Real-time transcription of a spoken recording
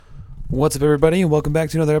What's up, everybody, and welcome back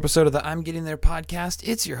to another episode of the I'm Getting There podcast.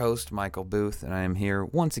 It's your host, Michael Booth, and I am here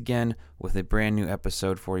once again with a brand new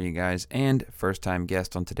episode for you guys, and first-time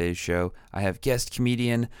guest on today's show. I have guest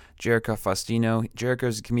comedian Jericho Faustino. Jericho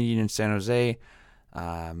is a comedian in San Jose.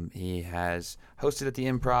 He has hosted at the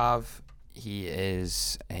Improv. He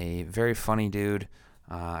is a very funny dude.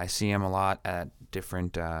 I see him a lot at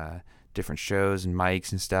different shows and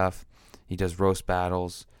mics and stuff. He does roast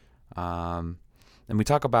battles. And we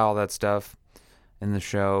talk about all that stuff in the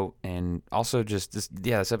show, and also just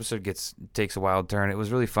this episode takes a wild turn. It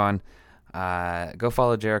was really fun. Go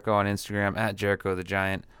follow Jericho on Instagram at Jericho the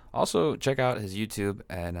Giant. Also check out his YouTube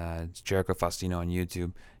and it's Jericho Faustino on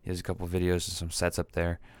YouTube. He has a couple videos and some sets up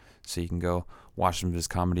there, so you can go watch some of his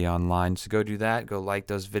comedy online. So go do that. Go like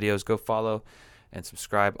those videos. Go follow and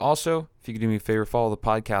subscribe. Also, if you could do me a favor, follow the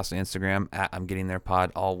podcast on Instagram at I'm Getting There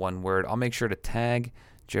Pod, all one word. I'll make sure to tag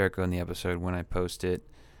Jericho in the episode when I post it.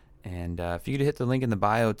 And if you could hit the link in the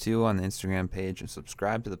bio too on the Instagram page and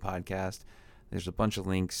subscribe to the podcast. There's a bunch of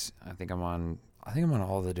links. I think I'm on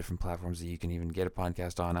all the different platforms that you can even get a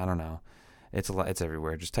podcast on. I don't know. It's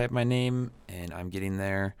everywhere. Just type my name and I'm Getting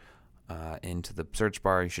There into the search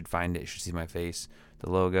bar. You should find it. You should see my face, the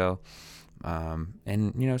logo. And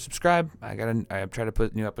subscribe. I try to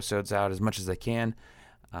put new episodes out as much as I can.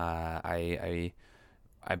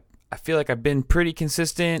 I feel like I've been pretty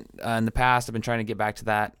consistent in the past. I've been trying to get back to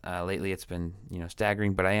that. Lately it's been,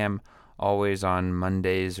 staggering, but I am always on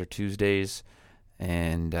Mondays or Tuesdays,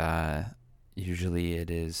 and usually it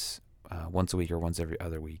is once a week or once every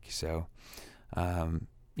other week. So, so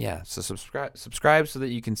subscribe so that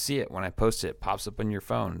you can see it when I post it. It pops up on your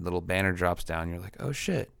phone. Little banner drops down. You're like, oh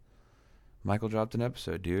shit, Michael dropped an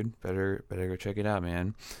episode, dude. Better go check it out,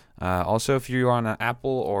 man. Also, if you're on Apple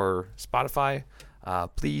or Spotify,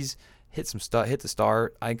 please hit the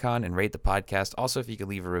star icon and rate the podcast. Also, if you could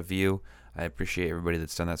leave a review, I appreciate everybody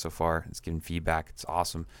that's done that so far. It's giving feedback. It's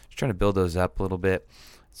awesome. Just trying to build those up a little bit.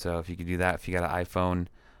 So if you could do that, if you got an iPhone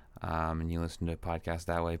and you listen to a podcast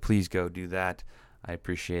that way, please go do that. I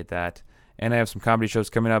appreciate that. And I have some comedy shows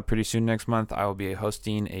coming up pretty soon next month. I will be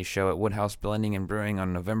hosting a show at Woodhouse Blending and Brewing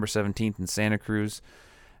on November 17th in Santa Cruz.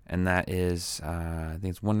 And that is, I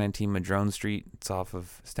think it's 119 Madrone Street. It's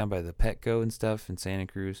down by the Petco and stuff in Santa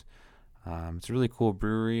Cruz. It's a really cool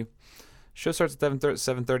brewery. Show starts at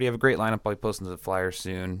 7:30. I have a great lineup. I'll be posting the flyer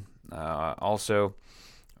soon. Also,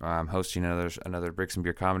 I'm hosting another Bricks and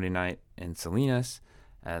Beer comedy night in Salinas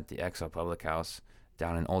at the XL Public House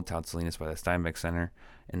down in Old Town Salinas by the Steinbeck Center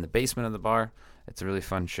in the basement of the bar. It's a really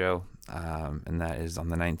fun show, and that is on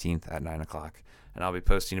the 19th at 9 o'clock. And I'll be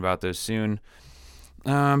posting about those soon.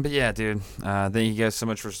 But yeah, dude, thank you guys so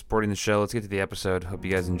much for supporting the show. Let's get to the episode. Hope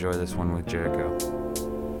you guys enjoy this one with Jericho.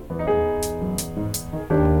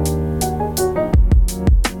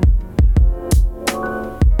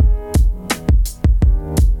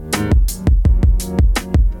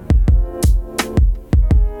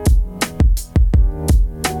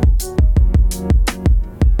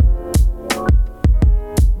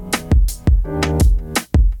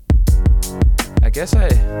 I guess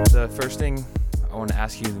the first thing I want to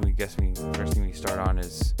ask you, first thing we start on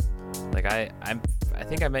is, like, I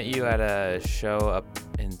think I met you at a show up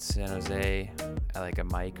in San Jose at like a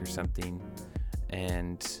mic or something,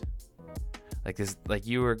 and I think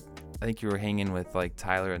you were hanging with like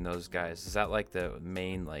Tyler and those guys. Is that like the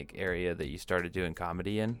main like area that you started doing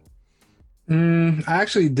comedy in? I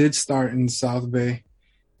actually did start in South Bay.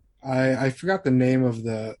 I forgot the name of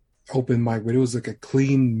the open mic, but it was like a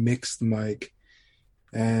clean mixed mic,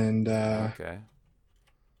 and Okay.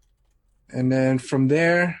 and then from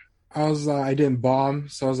there, I didn't bomb,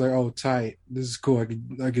 so I was like, oh, tight, this is cool.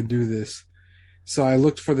 I could do this. So I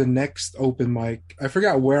looked for the next open mic. I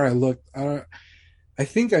forgot where I looked. I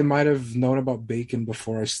think I might have known about Bacon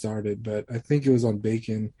before I started, but I think it was on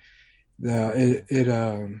Bacon. They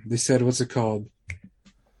said, what's it called?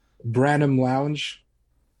 Branham Lounge.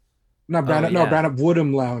 Not Branham, no, Yeah. Branham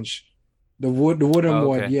Woodham Lounge. The Woodham Oh,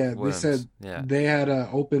 one, okay. yeah. They Woodham's. said Yeah. they had an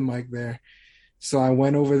open mic there. So I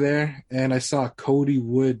went over there and I saw Cody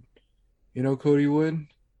Wood. You know Cody Wood?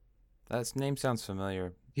 That name sounds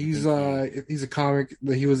familiar. He's I think he's a comic.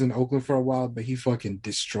 He was in Oakland for a while, but he fucking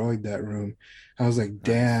destroyed that room. I was like, Nice.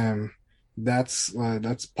 damn, that's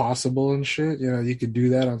possible and shit. You could do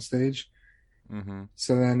that on stage. Mm-hmm.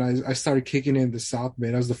 So then I started kicking in the South Bay.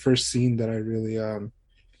 That was the first scene that I really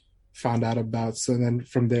found out about. So then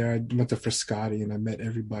from there, I went to Frascati and I met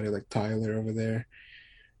everybody like Tyler over there.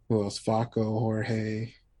 Who else? Faco,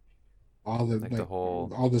 Jorge, all the Like the whole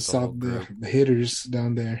South group. the hitters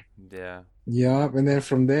down there. Yeah. Yeah, and then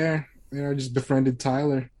from there, I just befriended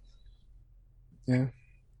Tyler. Yeah.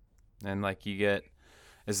 And like you get,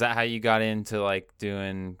 is that how you got into like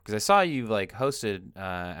doing? Because I saw you like hosted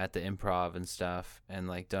at the Improv and stuff, and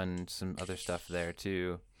like done some other stuff there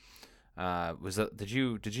too. Was that did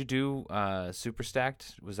you do Super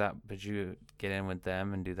Stacked? Was that did you get in with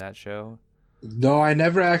them and do that show? No, I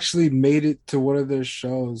never actually made it to one of their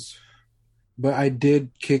shows, but I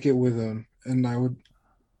did kick it with them, and I would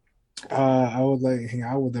like hang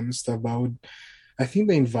out with them and stuff. But I think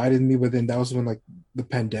they invited me, but then that was when like the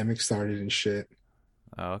pandemic started and shit.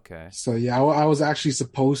 Oh, okay. So yeah, I was actually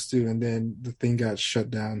supposed to, and then the thing got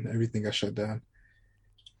shut down. Everything got shut down.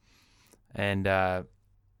 And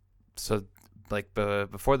so like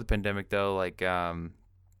before the pandemic though, like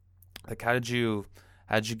how did you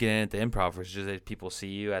get in at the Improv? Was it just that people see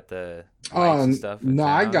you at the mics and stuff in No,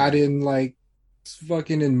 I town, got or? in like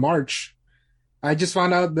fucking in March. I just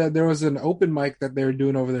found out that there was an open mic that they were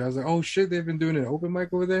doing over there. I was like, oh shit, they've been doing an open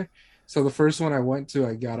mic over there. So the first one I went to,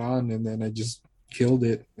 I got on, and then I just killed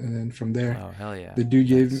it. And then from there, Oh hell yeah, the dude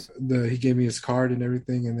gave nice. the he gave me his card and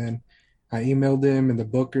everything, and then I emailed him and the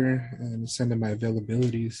booker and sent him my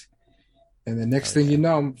availabilities. And the next Oh thing you yeah,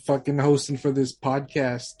 know, I'm fucking hosting for this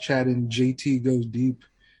podcast, chatting JT Goes Deep.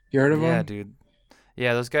 You heard of yeah, him? dude.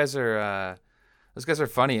 Yeah, those guys are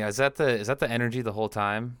funny. Is that the energy the whole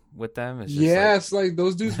time with them? It's just like, Yeah, it's like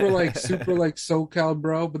those dudes were like super like SoCal,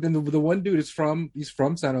 bro. But then the one dude is he's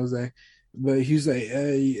from San Jose, but he's like,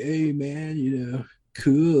 hey man,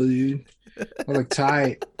 cool, dude. I was like,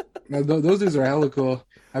 tight. Now, those dudes are hella cool.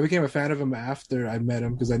 I became a fan of him after I met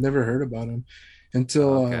him because I never heard about him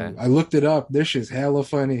until okay, I looked it up. This shit's hella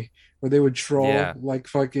funny. Where they would troll yeah. like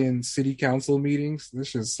fucking city council meetings. This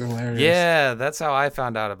shit's hilarious. Yeah, that's how I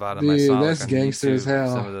found out about him. I Dude, saw like that's on gangster as YouTube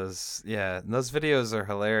some hell. of those. Yeah, and those videos are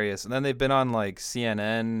hilarious. And then they've been on like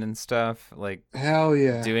CNN and stuff, like Hell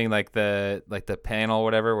yeah. doing like the panel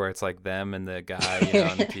whatever, where it's like them and the guy,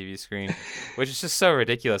 on the TV screen, which is just so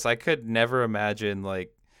ridiculous. I could never imagine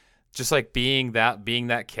like just like being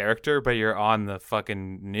that character, but you're on the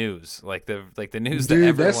fucking news, like the news that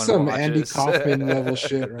Dude, that's everyone some Andy watches. Kaufman level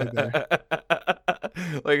shit right there.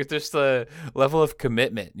 Like just the level of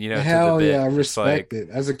commitment, to the Hell yeah, bit. I It's respect like, it.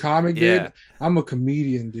 As a comic, yeah, dude, I'm a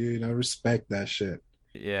comedian, dude. I respect that shit.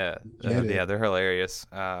 yeah, Get yeah. it. They're hilarious.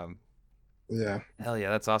 Yeah. Hell yeah,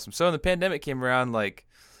 that's awesome. So when the pandemic came around, like,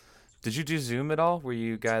 did you do Zoom at all? Were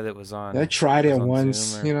you a guy that I tried it Zoom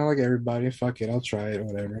once, or? like everybody. Fuck it, I'll try it,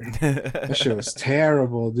 whatever. That shit was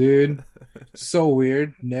terrible, dude. So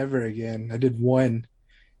weird. Never again. I did one,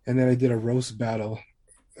 and then I did a roast battle,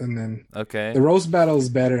 and then Okay. the roast battle is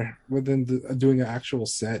better, but then doing an actual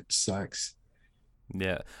set sucks.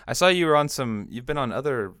 Yeah. I saw you were on you've been on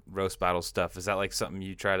other roast battle stuff. Is that like something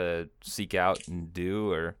you try to seek out and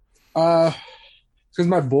do, or? Uh, because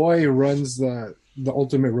my boy runs the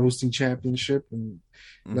Ultimate Roasting Championship and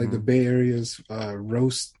like the Mm-hmm. Bay Area's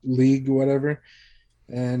roast league, or whatever.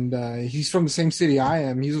 And he's from the same city I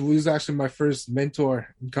am. He was actually my first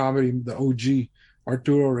mentor in comedy, the OG,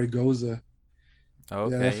 Arturo Regoza. Yeah,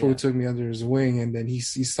 that Okay. fool Yeah. took me under his wing, and then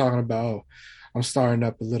he's talking about, oh, I'm starting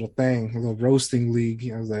up a little thing, a little roasting league.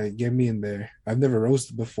 I was like, get me in there. I've never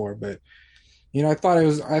roasted before, but I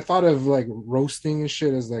thought of like roasting and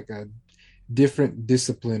shit as like a different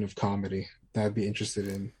discipline of comedy that I'd be interested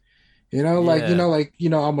in. Yeah.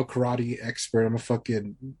 I'm a karate expert. I'm a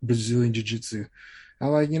fucking Brazilian jiu-jitsu. I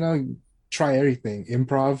like, try everything.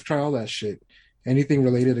 Improv, try all that shit. Anything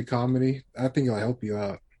related to comedy, I think it'll help you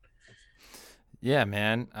out. Yeah,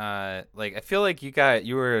 man. Like I feel like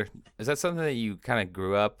you were. Is that something that you kind of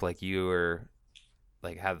grew up like you were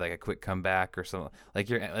like had like a quick comeback or something? Like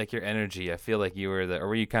your energy. I feel like you were or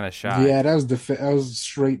were you kind of shy? Yeah, that was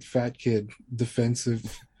straight fat kid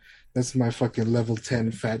defensive. That's my fucking level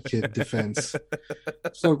 10 fat kid defense.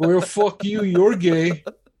 So, well, fuck you, you're gay.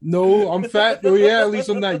 No, I'm fat. Oh yeah, at least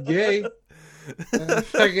I'm not gay.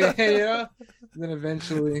 Fucking, yeah. Then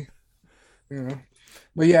eventually, you know.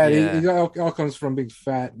 But yeah, Yeah. it all comes from being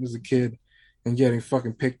fat as a kid and getting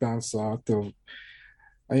fucking picked on. So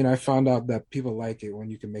I found out that people like it when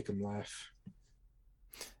you can make them laugh.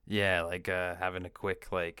 Yeah, like having a quick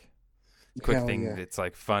Hell thing yeah. that's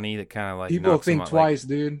like funny that kind of like People knocks them think out like. twice,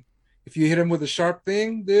 dude. If you hit them with a sharp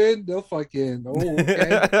thing, dude, they'll fucking, oh,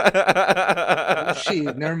 okay. Oh,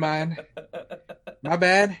 shit. Never mind. My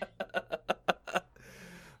bad.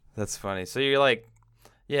 That's funny. So you're like,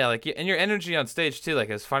 yeah, like, and your energy on stage too. Like,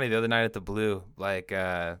 it was funny the other night at the Blue. Like,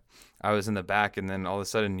 I was in the back, and then all of a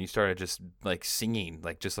sudden you started just like singing,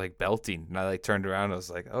 like just like belting, and I like turned around. And I was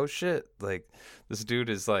like, "Oh shit!" Like this dude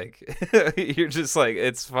is like, you're just like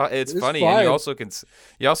it's It's funny, and fine.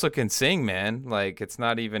 you also can sing, man. Like it's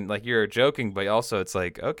not even like you're joking, but also it's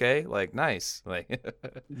like okay, like nice, like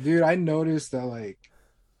Dude, I noticed that like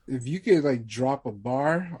if you could like drop a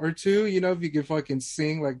bar or two, you know, if you could fucking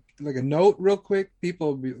sing like a note real quick, people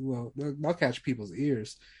will be well, they'll catch people's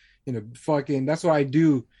ears. You know, fucking that's what I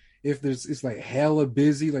do if there's it's like hella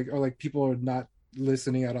busy, like or like people are not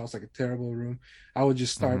listening at all. It's like a terrible room. I would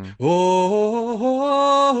just start Mhm.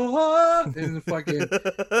 and fucking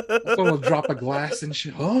someone will drop a glass and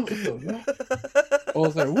shit. Oh, what the fuck? Oh,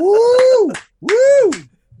 it's like woo, woo.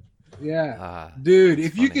 Yeah, Ah, dude. that's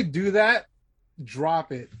If you funny. could do that,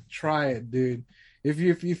 drop it, try it, dude. If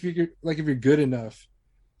you could like if you're good enough.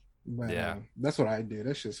 But Yeah. that's what I do.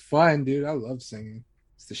 That's just fun, dude. I love singing.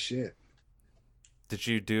 It's the shit. Did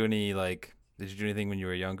you do any like? Did you do anything when you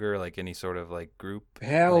were younger? Like any sort of like group?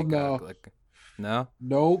 Hell no, Like no?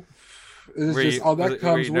 nope. It's Were just you all that were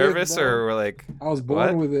comes you with, nervous bro. or were like I was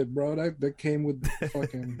born what? with it, bro. That came with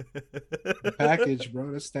fucking the package,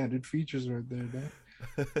 bro. That's standard features right there, man.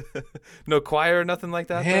 No choir or nothing like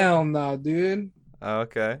that though? Hell no, dude. Oh,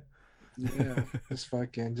 okay. Yeah, just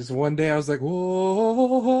fucking. Just one day, I was like, whoa, whoa,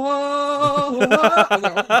 whoa, whoa. I was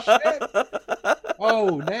like, oh shit.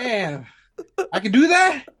 Oh damn, I can do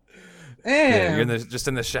that. Yeah, you're in Damn, the just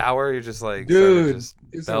in the shower. You're just like started dude. just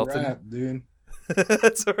It's a belting. wrap, dude.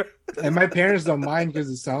 That's all right. And my parents don't mind because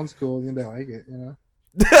it sounds cool and they like it, you know.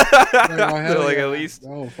 Like, oh They're hell like yeah. at least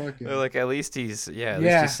Oh fuck they're it. like at least he's at least he's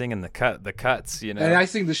Yeah. singing the cuts, you And know. I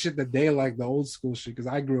sing the shit that they like, the old school shit, because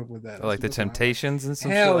I grew up with that. Or like the That's what I like. Temptations and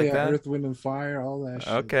some shit Hell like yeah, that. Earth, Wind, and Fire, all that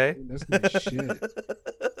shit. Okay. Dude, that's my shit.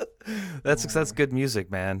 That's good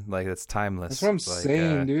music, man. Like that's That's timeless. what I'm Like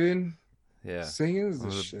saying, dude. yeah. Singing is the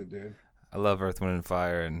I'm shit, dude. I love Earth, Wind, and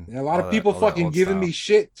Fire and Yeah, a lot of people all that fucking old giving style. me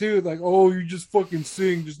shit too. Like, oh, you just fucking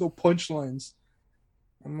sing. There's no punchlines.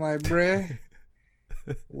 I'm like, bruh,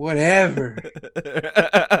 whatever.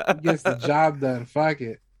 It gets the job done. Fuck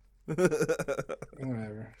it.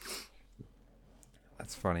 Whatever.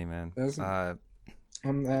 That's funny, man. That's that's So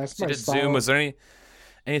you my did Zoom. style. Was there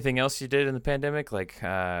anything else you did in the pandemic? Like,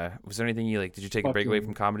 was there anything you like? Did you take a break away Fucking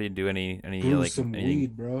from comedy and do any grew like some anything?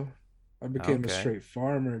 weed, bro. I became a Okay. straight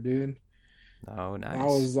farmer, dude. Oh, I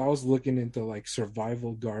nice. was looking into like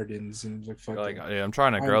survival gardens and like You're like, fucking. "Yeah, I'm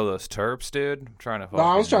trying to I'm grow those terps, dude. I'm trying to no,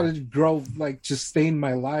 I was fucking. trying to grow like sustain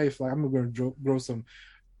my life. Like I'm gonna grow some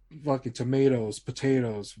fucking tomatoes,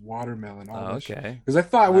 potatoes, watermelon, all Oh, that shit. okay. Because I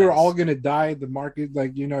thought we were all Nice. gonna die. The market,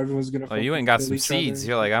 like you know, everyone's gonna Oh, you fucking ain't got kill some each other seeds. and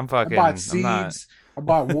You're like, shit. I'm I bought fucking. I'm not. seeds. I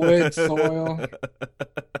bought wood, soil.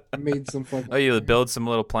 I made some Oh, you fucking build some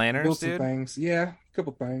little planters, built some dude. things. Yeah, a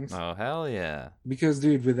couple things. Oh, hell yeah. Because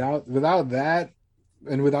dude, without that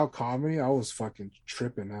and without comedy, I was fucking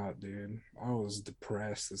tripping out, dude. I was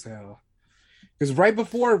depressed as hell. Because right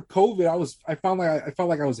before COVID, I felt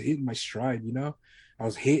like I was hitting my stride, you know? I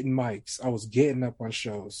was hitting mics. I was getting up on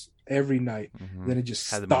shows every night. Hmm. Then it just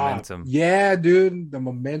Had the stopped. momentum. Yeah, dude, the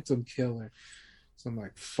momentum killer. So I'm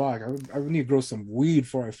like, fuck, I would need to grow some weed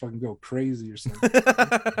before I fucking go crazy or something.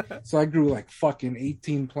 So I grew like fucking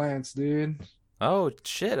 18 plants, dude. Oh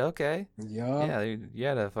shit. Okay. Yup. Yeah, you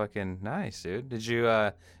had a fucking nice, dude. Did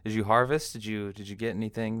you harvest? Did you get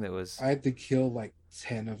anything that was I had to kill like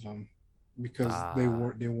 10 of them because ah they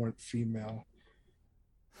weren't female.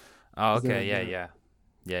 oh 'Cause okay, yeah. I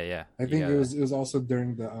You think gotta it was also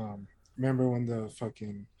during the remember when the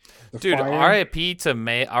fucking the dude, fire. RIP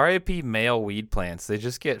male weed plants. They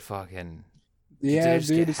just get fucking Yeah, they just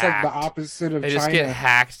dude, get it's like the hacked. opposite of They just get China.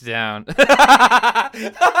 hacked down.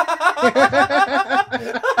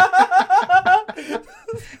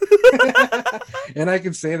 And I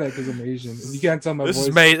can say that because I'm Asian. You can't tell my This voice.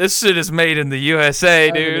 is made. This shit is made in the USA, I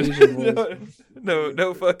have an dude. Asian voice.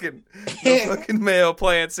 No fucking male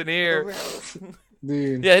plants in here.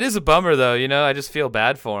 Dude. Yeah, it is a bummer though. You know, I just feel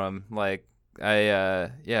bad for him. Like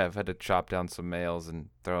I've had to chop down some males and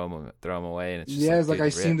throw them away, and it's just Yeah, it's like dude, I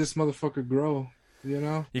rip. seen this motherfucker grow, you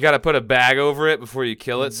know? You got to put a bag over it before you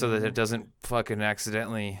kill it, so that it doesn't fucking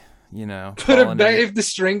accidentally, Put a pollinate. bag if to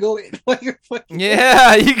strangle it like a fucking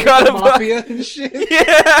Yeah, you gotta mafia and shit.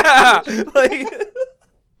 Yeah,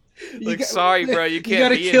 You like got- sorry, bro, you You can't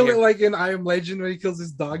gotta be in kill here. it like in I Am Legend when he kills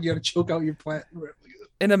his dog. You gotta choke out your plant.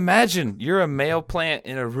 And imagine you're a male plant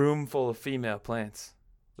in a room full of female plants.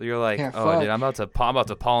 You're like, Can't oh, fuck. dude, I'm about to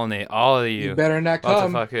pollinate all of you. You better not About to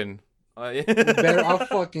come. fucking. You better, I'll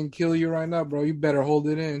fucking kill you right now, bro. You better hold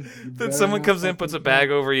it in. You Then better someone not comes in, fucking puts a come.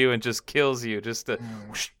 bag over you, and just kills you. Just to,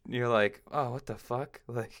 Mm. you're like, oh, what the fuck?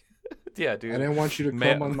 Like, Yeah, I dude. didn't want you to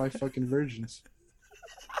come on my fucking virgins.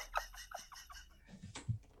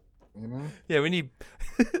 You know? Yeah, we need.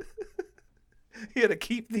 You gotta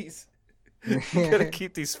keep these. You gotta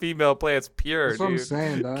keep these female plants pure, That's what I'm dude.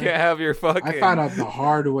 saying, dog. Can't have your I found fucking. out the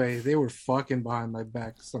hard way. They were fucking behind my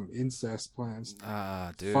back. Some incest plans.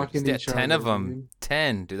 Dude. Fucking Yeah, each 10 other, of them. dude.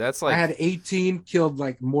 10, dude. That's I like. had 18, killed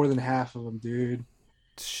like more than half of them, dude.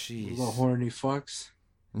 Little Jeez. horny fucks.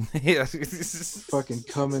 Yeah. Fucking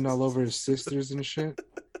coming all over his sisters and shit.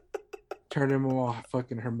 Turning them all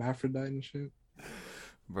fucking hermaphrodite and shit.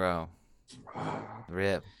 Bro.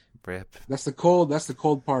 Rip. That's the cold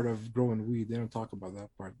part of growing weed. They don't talk about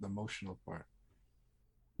that part, the emotional part.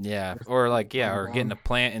 Yeah. Or like, yeah, or Down. getting a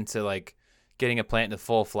plant into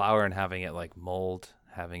full flower and having it like mold,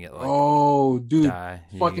 having it like Oh, dude, die.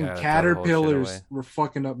 You fucking gotta throw the whole shit caterpillars away. were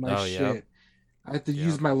fucking up my Oh, shit. yep. I had to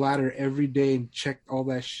use my ladder every day and check all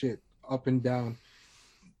that shit up and down.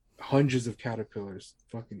 Hundreds of caterpillars,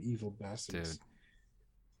 fucking evil bastards.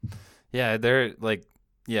 Dude. Yeah, they're like,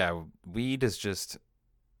 yeah, weed is just,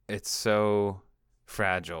 it's so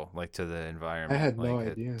fragile, like to the environment. I had like, no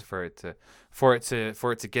idea. For it to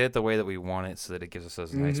get it the way that we want it, so that it gives us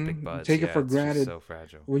those nice big buds. Take it for it's just granted. so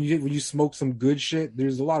fragile. When you smoke some good shit,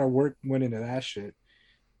 there's a lot of work went into that shit.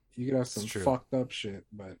 You could have some fucked up shit,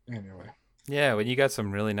 but anyway. Yeah, when you got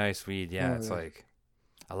some really nice weed, it's yeah. like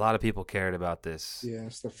a lot of people cared about this. Yeah,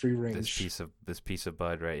 it's the free range. This piece of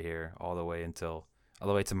bud right here, all the way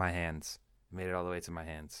to my hands. Made it all the way to my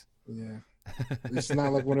hands. Yeah, it's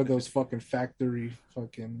not like one of those fucking factory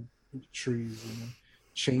fucking trees,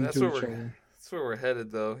 chained to each other. That's where we're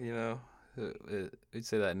headed, though. You know, we'd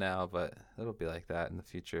say that now, but it'll be like that in the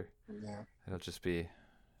future. Yeah, it'll just be.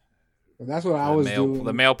 But that's what I was doing.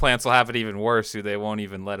 The male plants will have it even worse. They won't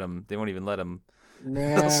even let them. They'll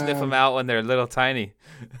sniff them out when they're little tiny.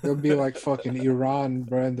 They'll be like fucking Iran,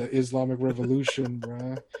 bro, and the Islamic Revolution,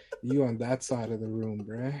 bro. You on that side of the room,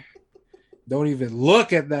 bro. Don't even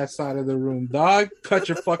look at that side of the room, dog. Cut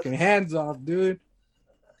your fucking hands off, dude.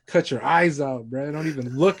 Cut your eyes out, bro. Don't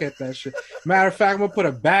even look at that shit. Matter of fact, I'm gonna put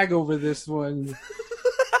a bag over this one.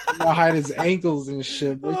 I'll hide his ankles and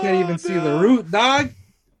shit. We can't even see the root, dog.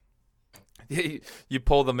 Yeah, you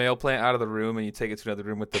pull the male plant out of the room and you take it to another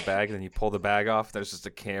room with the bag, and then you pull the bag off. There's just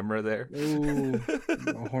a camera there. Ooh,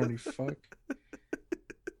 a horny fuck.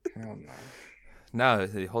 Hell no. No,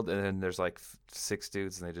 they hold it, and then there's like 6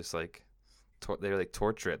 dudes, and they just like they like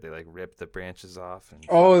torture it. They like rip the branches off. And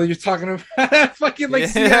oh, you're talking about fucking like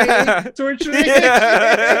CIA torturing?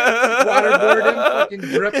 Yeah. Waterboard him, fucking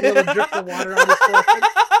drip the water on his forehead.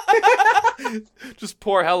 Just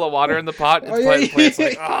pour hella water in the pot. And plant's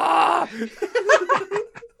like, ah.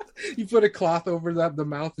 You put a cloth over the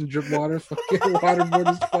mouth and drip water. Fucking waterboard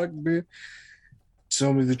as fuck, dude.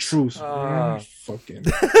 Tell me the truth. Fucking.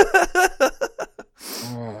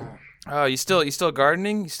 Oh, you still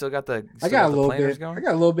gardening? You still got the? I got a little bit. Going? I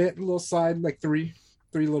got a little bit, a little side, like three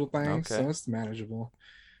little things. Okay. So it's manageable.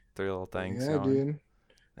 3 little things. Yeah, dude.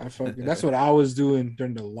 That's what I was doing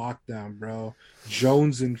during the lockdown, bro.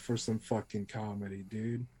 Jonesing for some fucking comedy,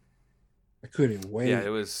 dude. I couldn't wait. Yeah, it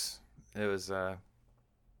was weird.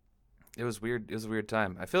 It was a weird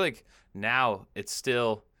time. I feel like now it's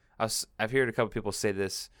still. I've heard a couple people say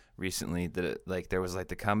this recently that like there was like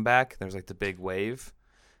the comeback, there was like the big wave,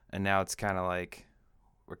 and now it's kind of like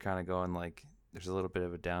we're kind of going like there's a little bit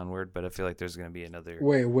of a downward, but I feel like there's going to be another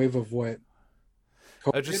wave of what?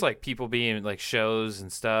 Just like people being like shows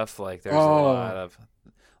and stuff. Like there's a lot of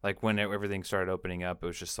like when everything started opening up, it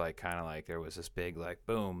was just like kind of like there was this big like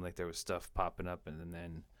boom, like there was stuff popping up, and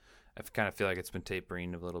then I kind of feel like it's been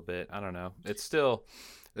tapering a little bit. I don't know. There's still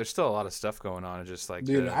a lot of stuff going on. It's just like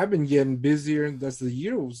dude, I've been getting busier as the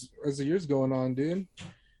year's going on, dude.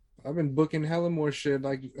 I've been booking hella more shit.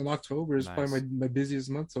 Like in October is probably my busiest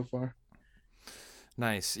month so far.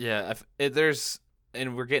 Nice, yeah.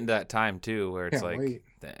 And we're getting to that time too, where it's like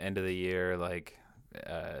the end of the year, like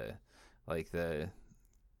a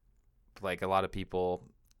lot of people,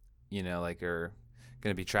 you know, like are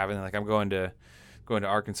gonna be traveling. Like I'm going to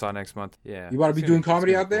Arkansas next month. Yeah, you want to be doing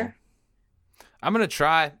comedy out there? I'm gonna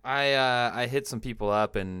try. I hit some people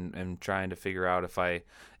up and trying to figure out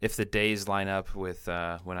if the days line up with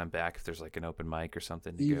when I'm back, if there's like an open mic or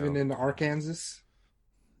something. Even in Arkansas.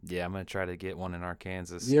 Yeah, I'm gonna try to get one in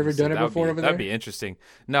Arkansas. You ever done it before over there? That'd be interesting.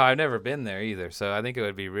 No, I've never been there either, so I think it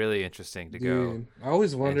would be really interesting to go. I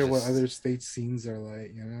always wonder what other state scenes are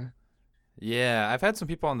like, you know? Yeah, I've had some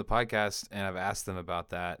people on the podcast, and I've asked them about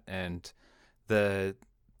that, and the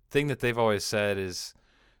thing that they've always said is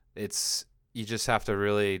you just have to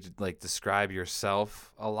really like describe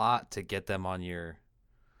yourself a lot to get them on your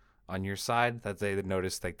on your side that they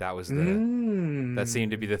noticed like that was that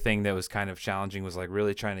seemed to be Mm. the thing that was kind of challenging, was like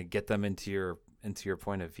really trying to get them into your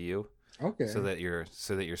point of view, so Okay. that your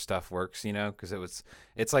stuff works, because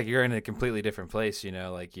it's like you're in a completely different place,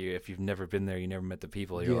 like if you've never been there, you never met the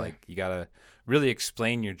people, you're Yeah. like, you gotta really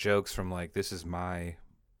explain your jokes from like, this is my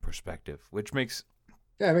perspective, which makes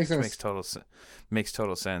Yeah, it makes which makes sense.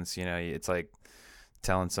 total sense. It's like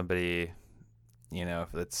telling somebody,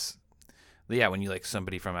 if it's, yeah, when you like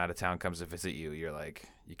somebody from out of town comes to visit you, you're like,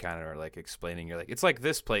 you kind of are like explaining, you're like, it's like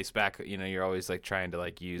this place back, you're always like trying to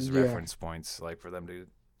like use Yeah. reference points like for them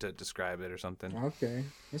to describe it or something. Okay.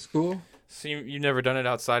 That's cool. So you've never done it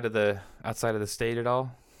outside of the state at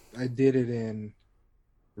all? I did it in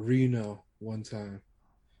Reno one time.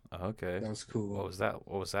 Oh, okay. That was cool. What was It that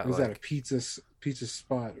was at a like? pizza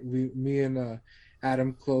spot. Me and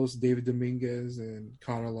Adam Close, David Dominguez, and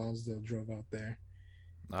Connor Lonsdale drove out there,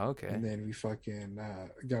 Oh, okay. and then we fucking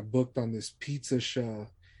got booked on this pizza show.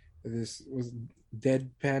 This was Dead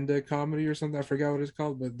Panda Comedy or something. I forgot what it's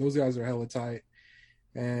called, but those guys are hella tight.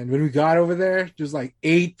 And when we got over there, there's like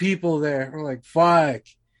 8 people there. We're like, fuck,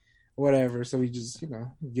 whatever. So we just,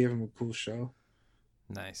 gave them a cool show.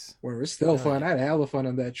 Nice. Where it's still Hell fun. yeah. I had hella fun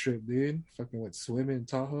on that trip, dude. Fucking went swimming in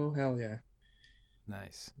Tahoe. Hell yeah.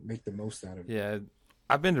 Nice. Make the most out of it. Yeah,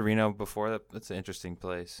 I've been to Reno before. That's an interesting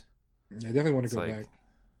place. I definitely want It's to go like, back.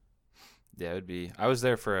 yeah, it would be. I went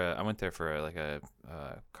there for like a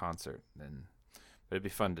concert, and but it'd be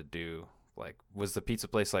fun to do. Like, was the pizza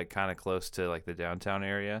place like kind of close to like the downtown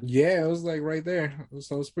area? Yeah, it was like right there.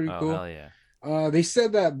 So it was pretty Oh, cool. hell yeah. They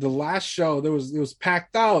said that the last show it was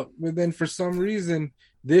packed out, but then for some reason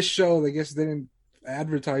this show, I guess they didn't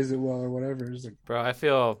advertise it well or whatever. It's like Bro, the I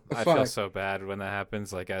feel fuck. so bad when that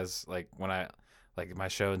happens. Like, as like when I like my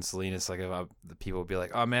show in Salinas, like if the people will be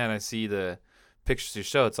like, "Oh man, I see the pictures of your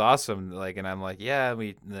show. It's awesome." Like, and I'm like, "Yeah,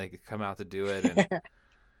 we like come out to do it." And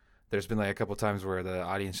there's been like a couple times where the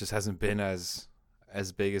audience just hasn't been as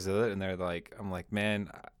big as it, and they're like, I'm like, man,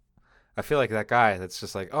 I feel like that guy that's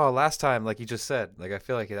just like, oh, last time, like you just said, like I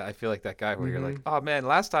feel like that guy where you're like, Hmm. oh man,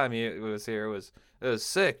 last time he was here it was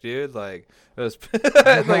sick, dude. Like it was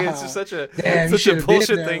like it's just Damn, you such a should have been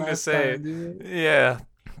bullshit there thing to last say. time, dude. Yeah.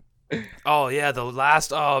 Oh yeah, the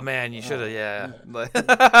last. Oh man, you should have. Yeah. Like,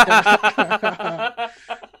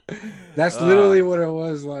 That's uh, literally what it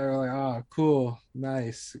was. Like, we're like, oh, cool,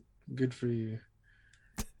 nice, good for you.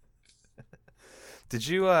 did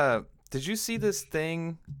you see this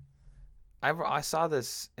thing? I saw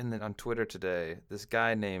this on Twitter today. This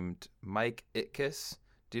guy named Mike Itkis.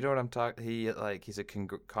 Do you know what I'm talking? He's a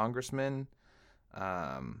congressman,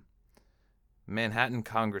 um, Manhattan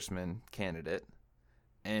congressman candidate,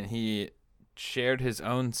 and he shared his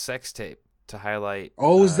own sex tape to highlight.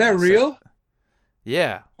 Oh, is that real?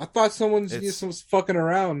 Yeah, I thought someone's just it's was fucking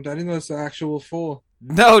around. I didn't know it's the actual full.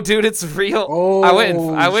 no, dude, it's real. Oh I went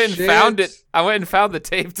and found it. shit! I went and found the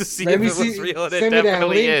tape to see Let if me it was see. real, and it Send me that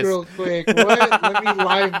definitely link is. real quick. What? Let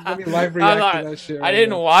me live I'm react to not. that shit I right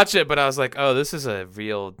didn't now. watch it, but I was like, "Oh, this is a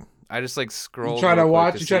real." I just like You scrolled trying real to quick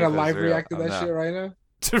watch? to You see trying to if it was live real. react to Oh that no! shit right now?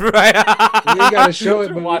 You ain't Right? gotta show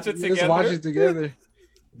it, but Watch it let's watch together. it together,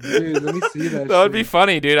 dude. Let me see that That would be shit,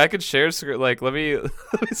 funny, dude. I could share like let me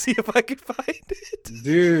let me see if I can find it.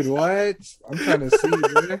 dude. What? I'm trying to see,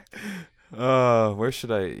 dude. Where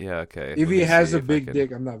should I? Yeah, okay. If Let he me has see a if I big can.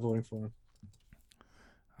 dick, I'm not voting for him.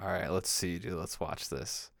 All right, let's see, dude. Let's watch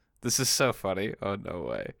this. This is so funny. Oh no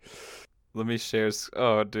way. Let me share.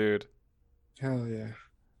 Oh, dude. Hell yeah.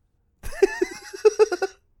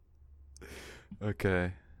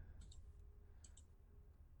 Okay.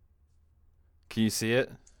 Can you see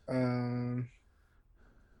it? Um.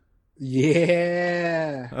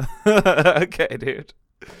 Yeah. Okay, dude.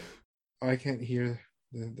 Oh, I can't hear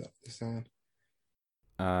the sound.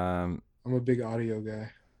 Um, I'm a big audio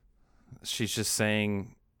guy. she's just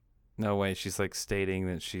saying, no way. She's like stating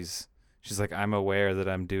that she's like, I'm aware that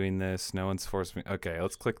I'm doing this. No one's forced me. Okay,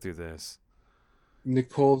 let's click through this.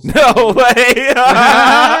 Nicole's. No way.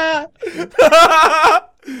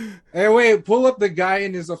 Hey, wait! Pull up the guy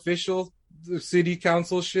in his official city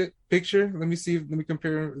council shit picture. Let me see. Let me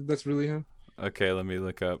compare. If that's really him. Okay, let me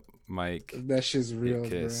look up Mike That shit's real, bro.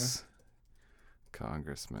 Itkis,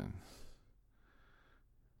 congressman.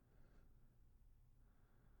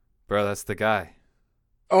 Bro, that's the guy.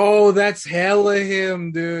 Oh, that's hella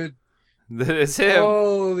him, dude. That is him.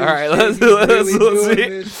 Holy All right, shit, let's he's really let's doing see.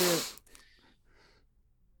 this shit.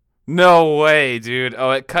 No way, dude.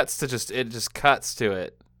 Oh, it just cuts to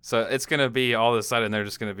it. So it's gonna be all of a sudden they're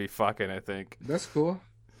just gonna be fucking, I think. That's cool.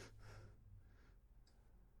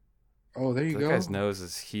 Oh, there you That guy's go. nose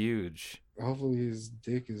is huge. Hopefully his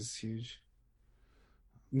dick is huge.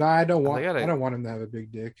 No, Oh, they I gotta. don't want him to have a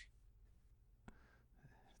big dick.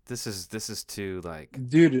 This is too like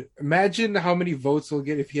Dude, imagine how many votes he'll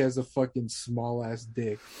get if he has a fucking small ass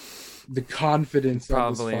dick. The confidence of this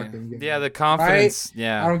probably fucking yeah game. the Right? confidence. I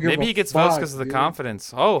Yeah, don't give maybe a he gets votes fuck, because of the dude.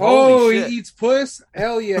 confidence. Oh, holy Oh, he shit! eats puss?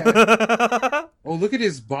 Hell yeah. Oh, look at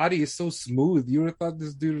his body. It's so smooth. You would have thought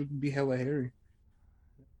this dude would be hella hairy.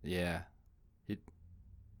 Yeah, he,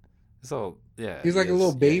 so yeah, He's he like a little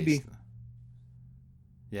is. Yeah, he's baby.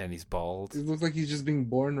 yeah, and he's bald. It looks like he's just being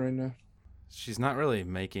born right now. She's not really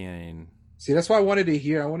making any. See, that's why I wanted to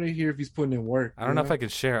hear. I wanted to hear if he's putting in work, I you don't know if know? I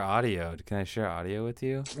could share audio. Can I share audio with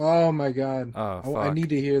you? Oh my God. Oh I fuck! need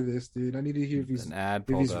to hear this, dude. I need to hear An ad if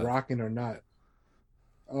pulled he's up. rocking or not.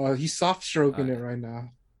 Oh, he's soft stroking I it right now.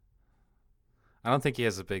 I don't think he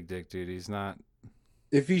has a big dick, dude. He's not.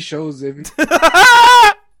 If he shows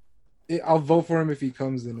I'll vote for him if he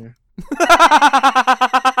comes in there.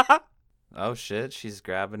 Oh shit! She's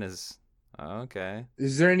grabbing his. Oh, okay.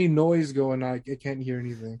 Is there any noise going on? I can't hear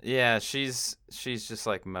anything. Yeah, she's just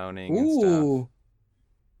like moaning and stuff. Ooh,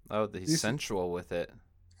 Oh, he's this sensual with it.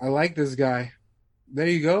 I like this guy. There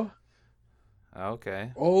you go.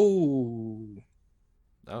 Okay. Oh,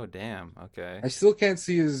 Oh damn. Okay. I still can't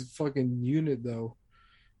see his fucking unit though,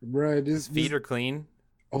 bro. His feet are clean.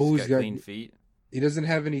 Oh, He's got clean feet. he doesn't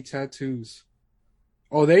have any tattoos.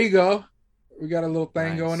 Oh, there you go. We got a little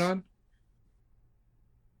thing going Nice. on.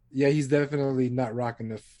 Yeah, he's definitely not rocking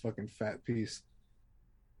the fucking fat piece.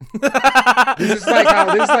 This is like how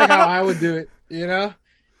I would do it, you know?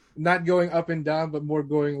 Not going up and down, but more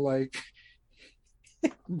going like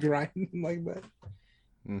grinding like that.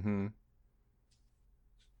 Mm-hmm.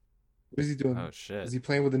 What is he doing? Oh shit. Is he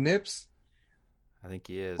playing with the nips? I think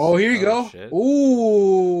he is. Oh, here you Oh go. shit.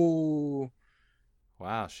 Ooh.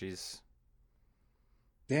 Wow, she's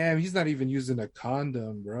Damn, he's not even using a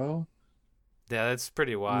condom, bro. yeah, that's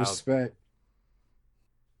pretty wild. Respect.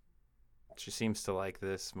 She seems to like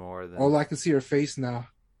this more Oh, than I can see her face now.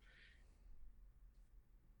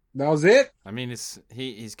 That was it? I mean,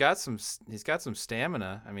 he's got some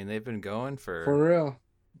stamina. I mean, they've been going For for real.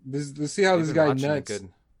 Let's see how they've this been guy watching a nuts. good.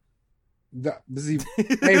 Does he?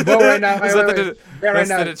 Hey, vote right now. Is Wait, that wait, wait. Yeah, right that's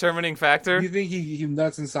now. the determining factor? Do you think he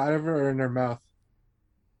nuts inside of her or in her mouth?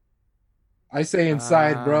 I say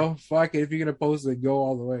inside, Uh, bro. Fuck it. If you're gonna post it, go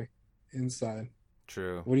all the way inside.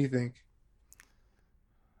 True. What do you think?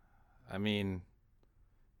 I mean,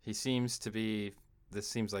 he seems to be. This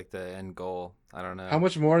seems like the end goal. I don't How know.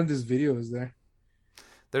 much more in this video is there?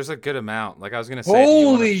 There's a good amount. Like I was gonna say, do you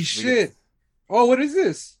want to? Holy shit! Oh, what is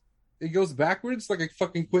this? It goes backwards like a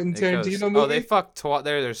fucking Quentin It goes. Tarantino Oh, they movie. fucked.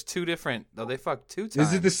 There's two different. Oh, they fucked two Is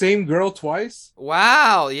it the times. same girl twice?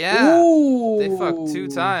 Wow. Yeah. They fucked two Ooh.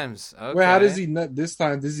 times. Wait, how does Okay. he nut this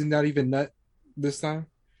time? Does he not even nut this time?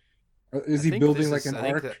 Or is I he think building this like is. an I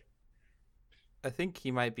think arc? that. I think he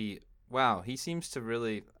might be. Wow. He seems to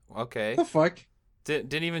really. What Okay. the fuck?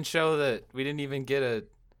 Didn't even show that we didn't even get a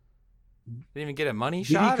money Did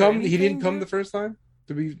he shot or come? He didn't anything, come the dude. first time.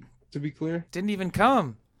 To be clear. Didn't even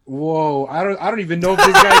come. Whoa, I don't even know if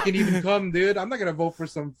this guy can even come, dude. I'm not gonna vote for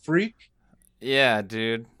some freak. Yeah,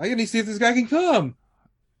 dude. I gotta see if this guy can come.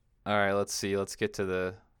 All right, let's see. Let's get to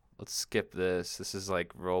the. Let's skip this. This is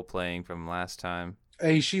like role playing from last time.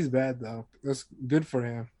 Hey, she's bad though. That's good for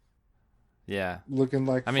him. Yeah. Looking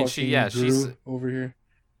like I mean, fucking she's. Drew over here.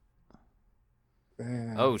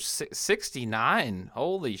 Damn. Oh, 69.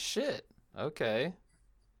 Holy shit. Okay.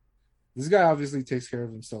 This guy obviously takes care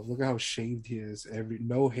of himself. Look at how shaved he is.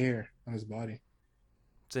 No hair on his body.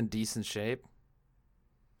 It's in decent shape.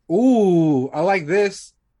 Ooh, I like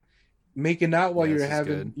this. Making out while Yeah, you're this is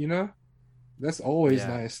having, good. you know, that's always Yeah.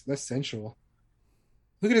 nice. That's sensual.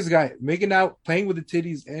 Look at this guy making out, playing with the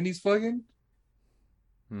titties, and he's fucking.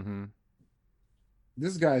 Mm-hmm.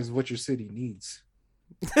 This guy is what your city needs.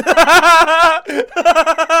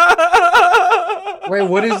 Wait,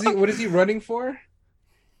 what is he? What is he running for?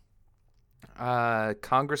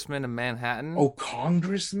 Congressman of Manhattan. Oh,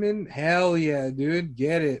 congressman! Hell yeah, dude,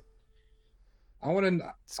 get it. I want to.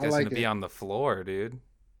 This I guy's like gonna be it. on the floor, dude.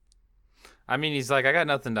 I mean, he's like, I got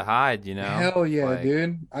nothing to hide, you know. Hell yeah, Like,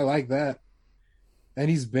 dude. I like that. And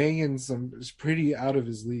he's banging some. It's pretty out of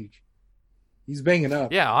his league. He's banging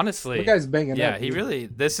up. yeah, The honestly, guy's banging yeah, up. he Dude. really.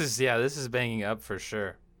 This is banging up for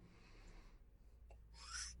sure.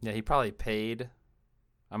 Yeah, he probably paid.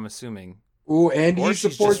 I'm assuming, Ooh, and or he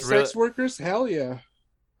she's supports just really, sex workers. Hell yeah.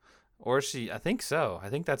 or she. I think so. I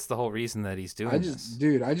think that's the whole reason that he's doing this.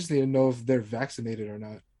 Dude, I just need to know if they're vaccinated or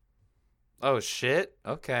not. Oh shit.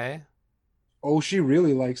 Okay. Oh, she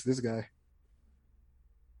really likes this guy.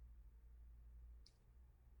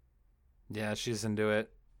 Yeah, she's into it.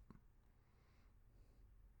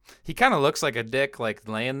 He kind of looks like a dick, like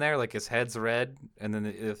laying there, like his head's red, and then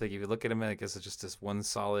if you look at him, I guess it's just this one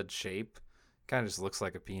solid shape. Kind of just looks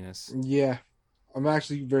like a penis. Yeah, I'm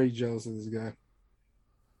actually very jealous of this guy.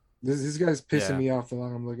 This guy's pissing Yeah. me off the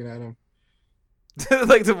longer I'm looking at him.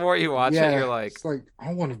 Like the more you watch it, Yeah, you're like, it's like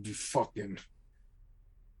I want to be fucking.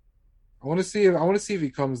 I want to see if he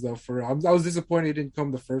comes though. For real. I was disappointed he didn't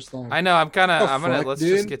come the first time. I know. I'm kind of. What the I'm gonna. fuck, Let's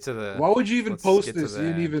just dude? get to the. Why would you even Let's post get to this? the You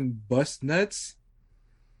didn't end. even bust nuts,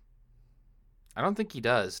 I don't think he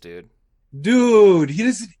does, dude. dude. He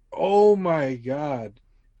doesn't. Oh my god,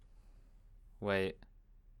 Wait.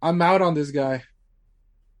 I'm out on this guy.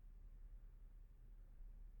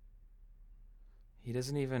 He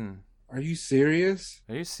doesn't even. Are you serious?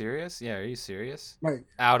 Are you serious? Yeah. Are you serious? Like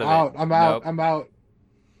Out of out. it. I'm out. Nope. I'm out.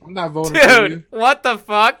 I'm not voting for Dude, you. what the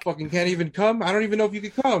fuck? Fucking can't even come. I don't even know if you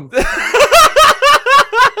could come.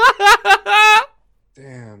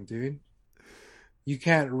 Damn, dude. You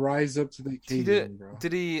can't rise up to the occasion, bro.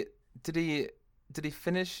 Did he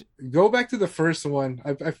finish? Go back to the first one.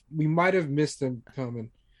 We might have missed him coming.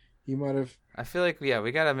 He might have. I feel like we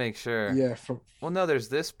gotta make sure. Yeah, Well, no, there's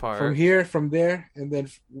this part. from here, from there, and then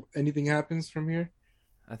anything happens from here.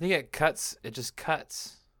 I think it cuts. It just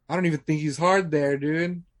cuts. I don't even think he's hard there,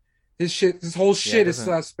 dude. His whole it shit is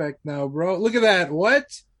doesn't- suspect now, bro. Look at that.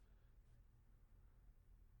 What?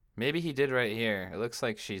 Maybe he did right here. It looks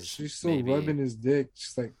like she's She's still maybe. rubbing his dick.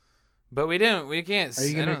 Just like, But we didn't. We can't. Are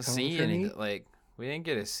you I gonna don't come see for any. me? Like we didn't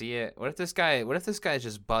get to see it. What if this guy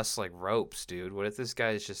just busts like ropes, dude? What if this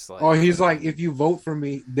guy's just like? oh, he's like, if you vote for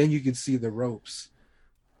me, then you can see the ropes.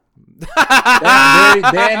 then I'm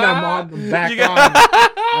back on.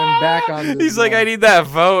 I'm back on this He's like, guy. I need that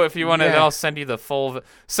vote. If you want it, Yeah. I'll send you the full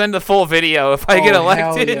video if I get Oh,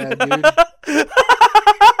 hell elected. yeah,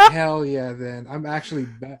 Hell yeah, then. I'm actually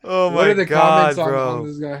back. Oh What my are the god, comments on bro!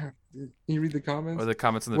 this guy? Can you read the comments? Or the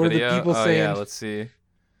comments in the What are the video? people Oh yeah, saying? let's see.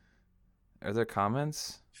 Are there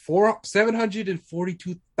comments?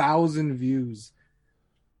 742,000 views.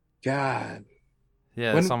 God.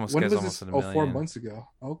 Yeah, it's almost when gets was almost this? at a Oh, million. 4 months ago.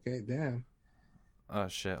 Okay, damn. Oh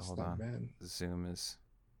shit! That's Hold not on. bad. Zoom is.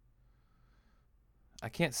 I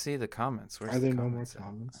can't see the comments. Where's Are the there no more comments at?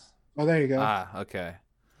 comments? Oh, there you go. Ah, okay.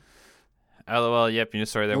 LOL. Yep. News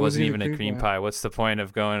story. There What wasn't was even even a cream cream pie. What's the point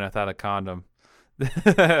of going without a condom?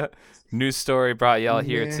 News story brought y'all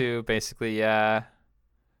here Yeah. too. Basically, yeah.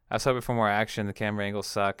 I was hoping for more action. The camera angles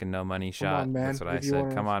suck and no money Come shot. on, man. That's what I If you said.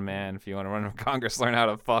 wanna- Come on, man. If you want to run for Congress, learn how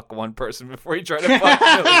to fuck one person before you try to fuck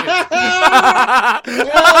millions.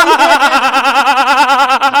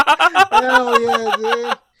 Hell yeah,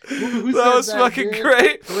 dude. Who That said was fucking dude?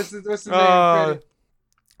 great. What's the name? Credit?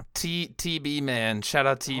 TB man. Shout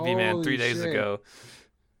out TB man. Holy 3 days shit. ago.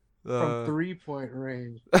 From 3-point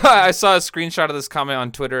range. I saw a screenshot of this comment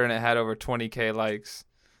on Twitter and it had over 20k likes.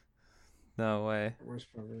 No way.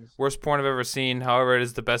 Worst porn I've ever seen. However, it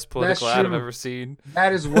is the best political ad I've true. ever seen.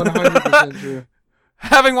 That is 100% true.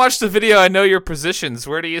 Having watched the video, I know your positions.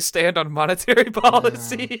 Where do you stand on monetary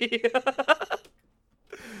policy?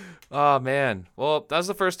 Oh man. Well, that was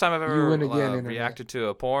the first time I've You ever win again, internet. reacted to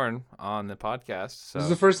a porn on the podcast. So This is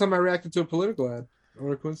the first time I reacted to a political ad.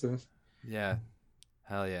 What a coincidence. yeah,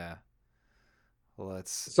 hell yeah.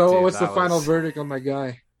 Let's. So, dude, what's the that final was- verdict on my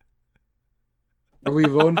guy? Are we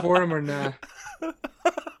voting for him or not?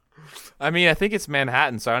 I mean, I think it's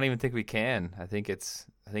Manhattan, so I don't even think we can. I think it's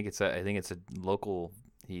a local.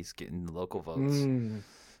 He's getting the local votes. Mm.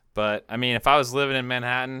 But I mean, if I was living in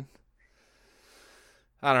Manhattan,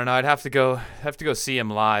 I don't know. I'd have to go see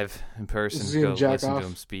him live in person. See him Go jack listen off. to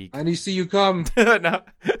him speak. I need to see you come. No.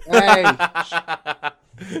 Hey. I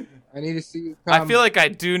need to see you come. I feel like I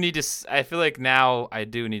do need to. I feel like now I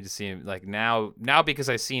do need to see him. Like now because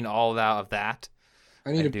I've seen all of that.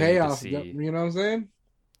 I need I a do need to payoff. see- You know what I'm saying?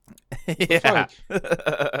 Yeah.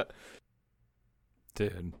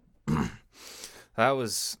 Dude.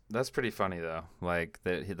 That's pretty funny though. Like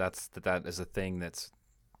that is a thing that's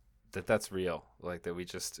real. Like that we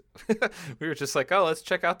were just like, oh, let's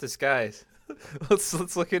check out this guy.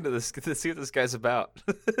 let's look into this to see what this guy's about.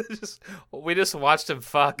 We just watched him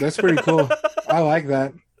fuck. That's pretty cool. I like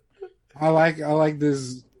that. I like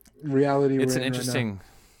this reality. It's we're an in right now. interesting.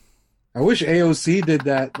 I wish AOC did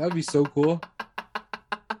that. That'd be so cool.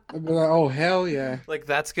 I'd be like, oh hell yeah. Like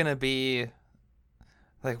that's gonna be.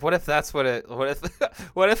 Like what if that's what it? What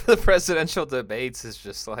if the presidential debates is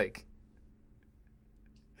just like.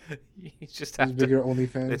 You just These have to. bigger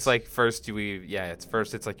OnlyFans. It's like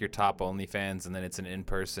it's like your top OnlyFans, and then it's an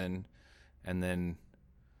in-person, and then,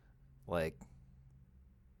 like,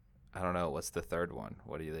 I don't know, what's the third one?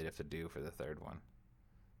 What do they have to do for the third one?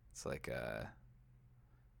 It's like,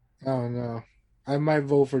 oh no. I might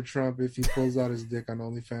vote for Trump if he pulls out his dick on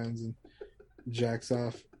OnlyFans and jacks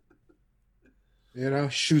off. You know,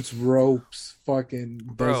 shoots ropes, fucking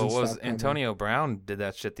Bro, doesn't was stop coming. Antonio Brown did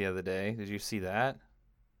that shit the other day? Did you see that?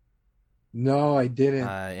 No, I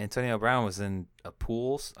didn't. Antonio Brown was in a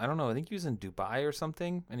pool. I don't know. I think he was in Dubai or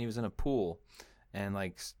something, and he was in a pool, and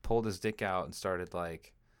like pulled his dick out and started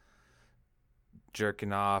like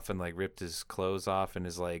jerking off and like ripped his clothes off and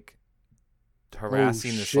is like Oh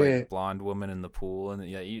harassing this like shit! blonde woman in the pool. And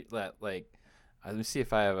yeah, you like let me see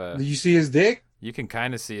if I have a. Did you see his dick? You can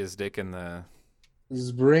kind of see his dick in the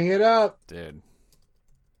Just bring it up. dude.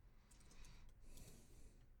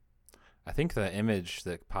 I think the image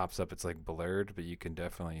that pops up, it's like blurred, but you can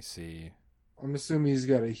definitely see. I'm assuming he's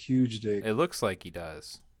got a huge dick. It looks like he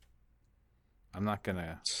does. I'm not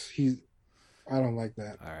gonna. He's. I don't like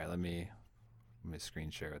that. All right, let me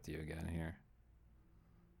screen share with you again here.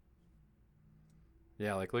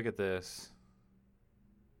 Yeah, like look at this.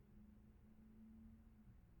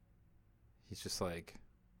 He's just like,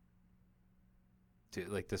 dude,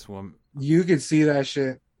 like this woman. You could see that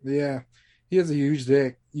shit. Yeah, he has a huge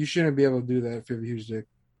dick. You shouldn't be able to do that if you have a huge dick.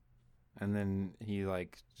 And then he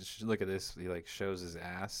like just look at this. He like shows his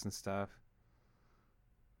ass and stuff.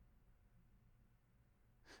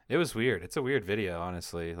 It was weird. It's a weird video,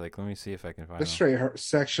 honestly. Like, let me see if I can find That's it. straight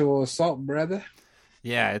sexual assault, brother.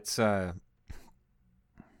 Yeah, it's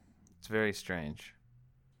very strange.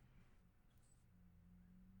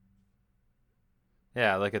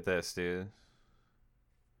 Yeah, look at this, dude.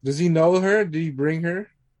 Does he know her? Did he bring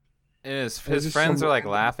her? And Or is his this friends some are like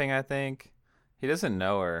random? laughing. I think he doesn't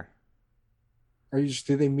know her. Are you just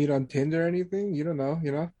did they meet on Tinder or anything? You don't know,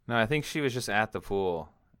 you know? No, I think she was just at the pool,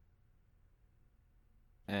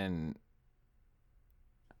 and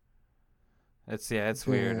it's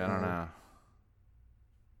weird. I don't Damn. know.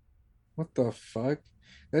 What the fuck?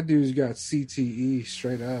 That dude's got CTE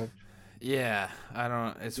straight up. Yeah, I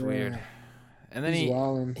don't. It's weird. Yeah, And then he's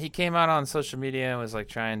wilding. he came out on social media and was like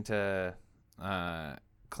trying to uh,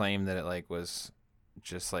 claim that it like was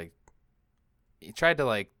just like he tried to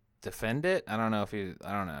like defend it. I don't know if he.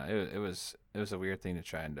 I don't know. It was a weird thing to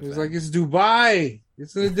try and He was like, defend. "It's Dubai.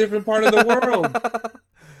 It's in a different part of the world,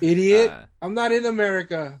 idiot. uh, I'm not in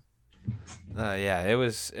America." yeah, it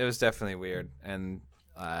was definitely weird, and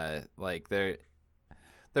like there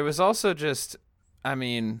was also just, I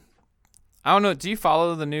mean, I don't know. Do you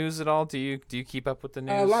follow the news at all? Do you keep up with the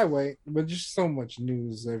news? Lightweight, but just so much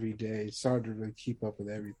news every day. It's hard to really keep up with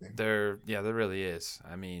everything. There really is.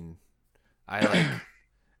 I mean, I like,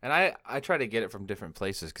 and I try to get it from different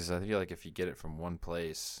places because I feel like if you get it from one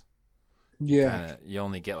place, Yeah, you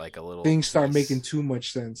only get like a little things start making piece. too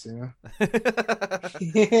much sense, you know.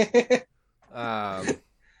 um,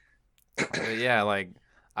 but yeah, like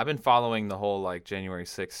I've been following the whole like January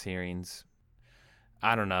 6th hearings.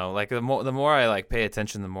 I don't know. Like the more I like pay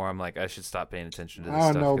attention, the more I'm like I should stop paying attention to this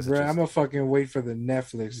I don't stuff know, because it bro. I'm just. gonna fucking wait for the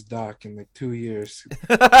Netflix doc in like 2 years.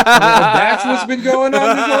 That's what's been going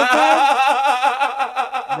on this whole time,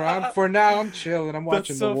 bro. For now, I'm chilling. I'm That's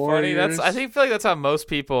watching the so funny. That's I Warriors. think feel like that's how most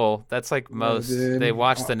people. That's like No, most they dude.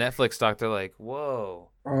 watch the Netflix doc. They're like, "Whoa,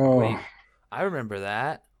 Oh, wait, I remember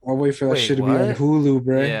that. I'll wait for that Wait, shit to be on what?" Hulu,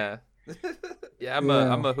 bro. Yeah, yeah. Yeah, I'm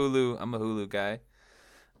a Hulu guy.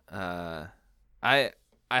 Uh, I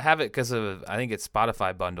I have it because of I think it's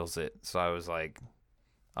Spotify bundles it. So I was like,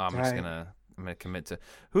 oh, I, I'm gonna commit to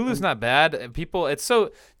Hulu's not bad. People, it's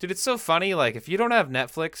so dude, it's so funny. Like if you don't have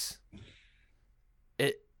Netflix,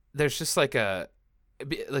 it there's just like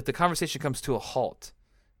like the conversation comes to a halt.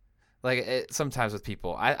 Like sometimes with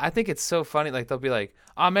people, I think it's so funny. Like they'll be like,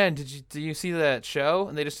 "Oh man, do you see that show?"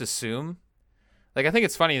 And they just assume. Like I think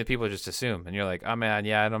it's funny that people just assume, and you're like, "Oh man,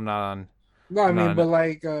 yeah, no, I I'm not mean, on." but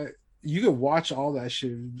like, you can watch all that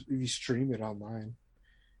shit if you stream it online.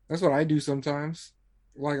 That's what I do sometimes.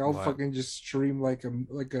 Like, I'll What? fucking just stream like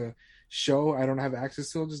a show I don't have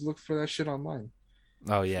access to. I'll just look for that shit online.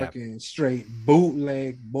 Oh yeah, Fucking straight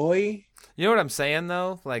bootleg, boy. you know what I'm saying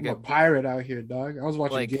though? Like I'm a pirate out here, dog. I was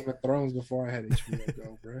watching like Game of Thrones before I had HBO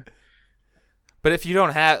Go, bro. but if you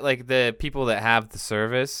don't have like the people that have the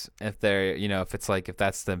service, if they're if it's like if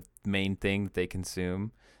that's the main thing that they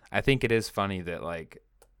consume, I think it is funny that like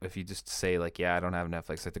if you just say like yeah I don't have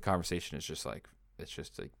Netflix, like the conversation is just like it's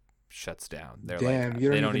just like shuts down. They're like Damn, you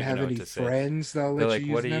they don't don't even even have know what any to say. friends that'll They're let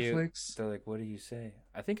you like use Netflix? they're like what do you say?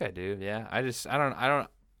 I think I do. Yeah.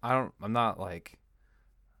 I'm not like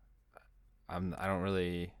I don't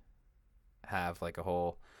really have like a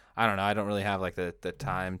whole I don't know. I don't really have like the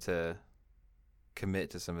time to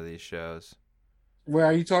commit to some of these shows. Where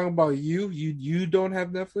are you talking about? You don't have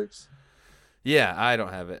Netflix? Yeah, I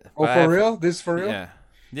don't have it, Oh, but I for have. real? This for real? Yeah,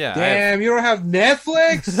 Yeah, I have. Damn, you don't have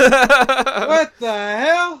Netflix? What the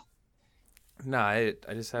hell? No, I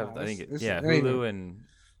just have. Nah, I think this yeah, ain't Hulu and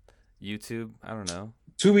YouTube. I don't know.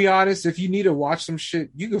 to be honest, if you need to watch some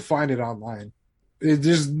shit, you can find it online.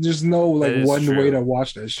 There's no like That is one way true. to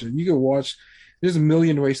watch that shit. You can watch. There's a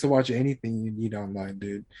million ways to watch anything you need online,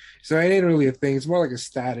 dude. So it ain't really a thing. It's more like a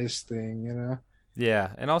status thing, you know.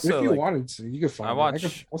 Yeah, and But if also you like wanted to, you could I find it.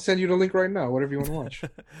 watch. I'll send you the link right now. Whatever you want to watch.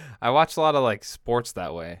 I watch a lot of like sports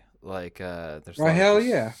that way. Like there's a Oh lot of hell just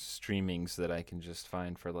yeah! streamings that I can just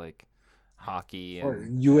find for like hockey Or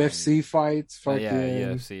and UFC fights, yeah, fucking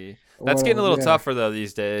UFC. That's getting a well, little yeah. tougher though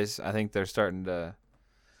these days. I think they're starting to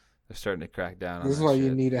crack down on This is that why you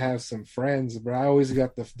shit. need to have some friends, bro. I always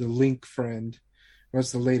got the link friend.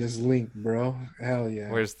 What's the latest link, bro? Hell yeah.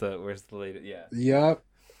 Where's the latest? Yeah. Yup.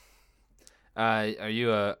 Are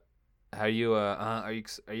you a are you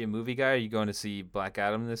a movie guy? Are you going to see Black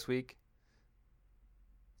Adam this week?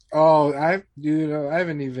 Oh, I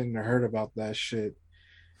haven't even heard about that shit.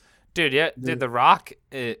 Dude, yeah, dude, The- The Rock.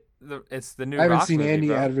 It's the I new haven't Rock seen movie, any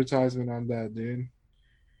bro. advertisement on that, dude.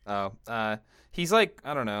 Oh, he's like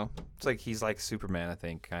I don't know. It's like he's like Superman, I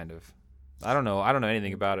think, kind of. I don't know. I don't know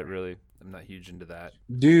anything about it really. I'm not huge into that,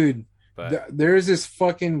 Dude, but there's this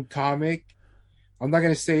fucking comic. I'm not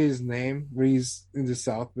gonna say his name, where he's in the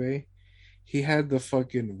South Bay. He had the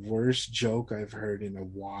fucking worst joke I've heard in a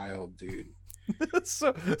while, dude. that's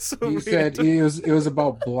so He said random. it was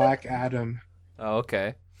about Black Adam. Oh,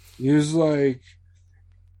 okay. He was like,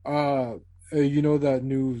 you know that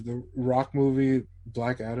new the Rock movie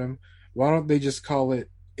Black Adam? Why don't they just call it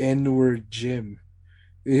N-word Jim?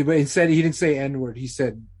 But instead he didn't say N-word. He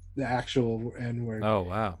said the actual N-word. Oh,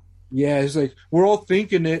 wow. Yeah, it's like we're all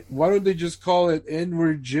thinking it. Why don't they just call it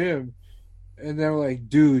N-word Jim? And they're like,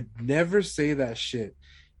 dude, never say that shit.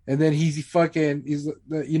 And then he's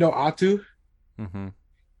you know Atu. Mm-hmm.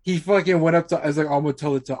 He fucking went up to. I was like, I'm gonna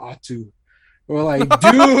tell it to Atu. We're like,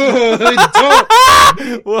 dude, don't.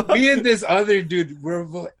 What? Me and this other dude, we're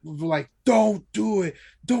like, don't do it.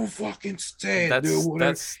 Don't fucking say it, dude.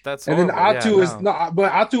 Whatever. That's And then horrible. Yeah, Atu is no. not,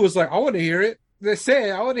 but Atu was like, I want to hear it. They say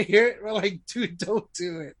it. I want to hear it. We're like, dude, don't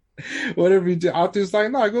do it. Whatever you do. Atu's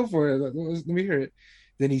like, no, go for it. Let me hear it.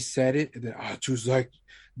 Then he said it, and then Atu's like,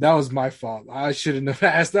 that was my fault. I shouldn't have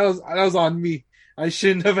asked. That was on me. I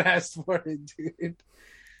shouldn't have asked for it, dude.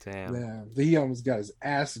 Damn. Yeah, he almost got his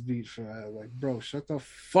ass beat for that. Like, bro, shut the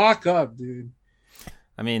fuck up, dude.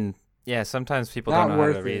 I mean, yeah, sometimes people don't Not know how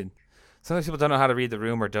to worth it. read. Sometimes people don't know how to read the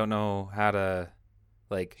room or don't know how to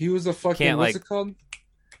like He was a fucking can't what's like it called?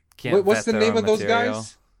 can't What's vet the their name own of those material.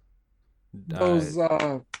 guys? Those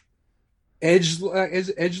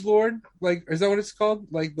edge lord, like is that what it's called?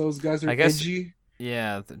 Like those guys are I guess edgy.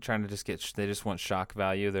 yeah, they're trying to just they just want shock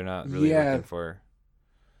value. They're not really Yeah, looking for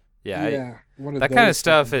yeah, yeah. One of that kind of those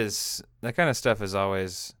stuff fucking is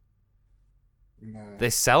always nah. they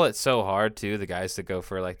sell it so hard too. The guys that go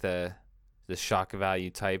for like the shock value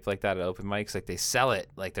type like that at open mics, like they sell it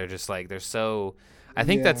like they're just like they're so. I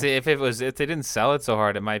think that's Yeah, it. If they didn't sell it so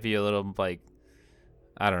hard, it might be a little like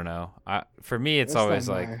I don't know. For me, it's that's not always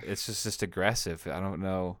like my. it's just aggressive. I don't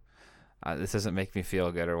know. This doesn't make me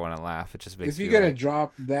feel good or want to laugh. It just If makes you're me gonna like,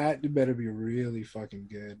 drop that, you better be really fucking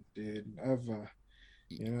good, dude.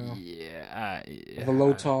 You know, yeah, I have a low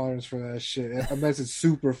yeah, tolerance for that shit. Unless it's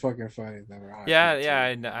super fucking funny, then I yeah, can't yeah.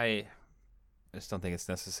 take it. I just don't think it's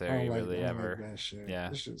I necessary, really, don't like ever. that shit. Yeah.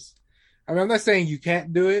 It's just, I mean, I'm not saying you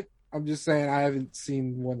can't do it. I'm just saying I haven't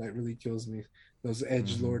seen one that really kills me. Those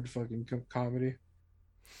edge hmm lord fucking comedy.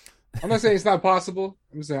 I'm not saying it's not possible.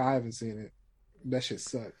 I'm just saying I haven't seen it. That shit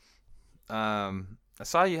sucked. I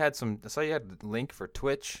saw you had some. I saw you had a link for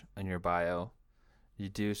Twitch in your bio. You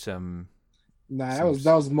do some. Nah, that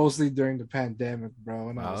Some. was mostly during the pandemic, bro,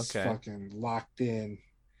 and I Oh, was okay. fucking locked in.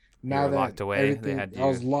 You Now were that locked away. They everything, had I you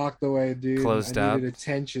was locked away, dude. closed I up. needed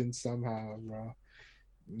attention somehow, bro.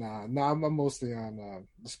 Nah, I'm mostly on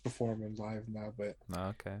just performing live now, but Oh,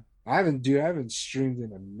 okay. I haven't streamed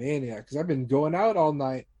in a minute because I've been going out all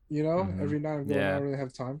night. You know, hmm every night I'm going out. I Yeah. don't really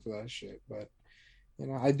have time for that shit. But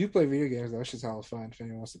I do play video games. That's just hella fun. If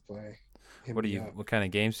anyone wants to play, hit What do me you? up. What kind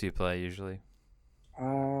of games do you play usually? What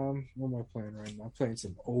am I playing right now? I'm playing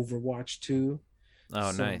some Overwatch 2,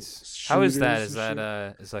 Oh, some nice. How is that? shooters and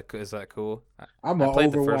shit. Is that cool? I'm I an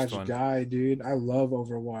played the first Overwatch one. guy, dude. I love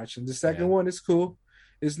Overwatch, and the second Yeah. one is cool.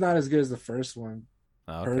 It's not as good as the first one,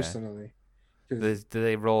 Oh, okay. personally. Do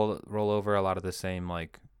they roll over a lot of the same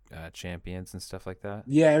like champions and stuff like that?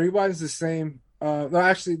 Yeah, everybody's the same. No,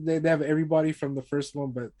 actually, they have everybody from the first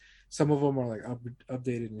one, but some of them are like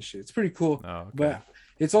updated and shit. It's pretty cool. Oh, okay. But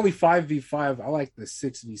It's only 5v5. I like the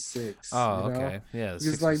 6v6. Oh, okay. Yeah,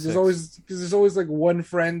 Because like 66. there's always like one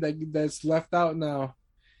friend that's left out now.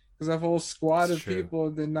 Because I have a whole squad It's of true.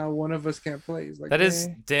 people, then now one of us can't play. It's like, That is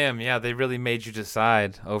eh. damn. Yeah, they really made you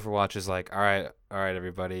decide. Overwatch is like, all right,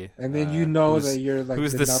 everybody. And then you know that you're like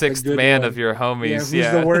who's the not the sixth good man one. of your Yeah, homies?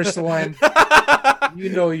 who's the worst one? You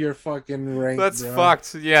know you're fucking ranked, That's bro.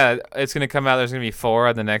 fucked. Yeah, it's gonna come out. There's gonna be 4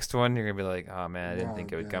 on the next one. You're gonna be like, oh man, I didn't Oh,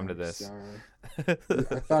 think it would come to damn, this. sorry. I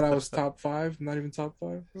thought I was top 5, not even top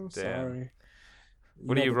 5. Oh, Damn. sorry.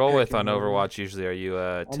 What do know you the roll with pecking on order. Overwatch usually? Are you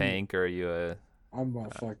a I'm tank or are you a I'm a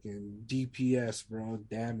fucking DPS, bro.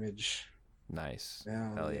 Damage. nice?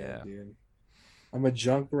 Hell Yeah. dude. I'm a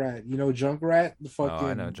Junkrat. You know Junkrat? The Oh, fucking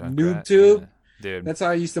I know noob Junkrat. tube? Yeah. Dude. That's how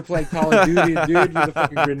I used to play Call of Duty, dude, with the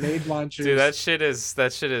fucking grenade launchers. Dude, that shit is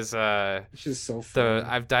It's just so fun.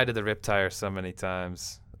 I've died to the Riptire so many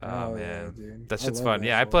times. Oh Oh, man. yeah, dude. That I shit's love fun. that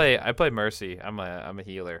Yeah, shit. I play Mercy. I'm a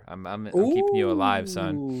healer. I'm keeping you alive,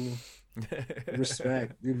 son. Ooh,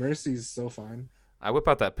 respect. Dude, Mercy's so fun. I whip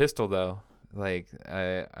out that pistol though. Like So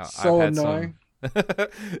I've had annoying. some.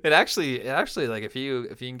 It actually like if you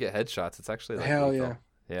can get headshots, it's actually like Hell lethal. yeah.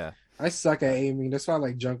 Yeah. I suck at aiming. That's why I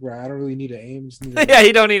like Junkrat. I don't really need to aim. Just need to Yeah,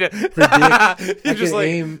 you don't need to predict. you I just can like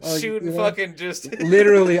aim, shoot you know, fucking just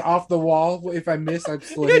literally off the wall. If I miss, I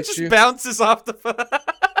still it hit just you. bounces off the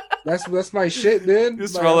That's my shit, dude.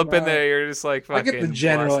 just But roll I'm, up in there, you're just like I fucking get the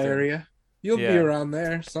general blasting. area. You'll be Yeah. around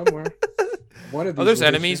there somewhere. One of these Oh, there's days.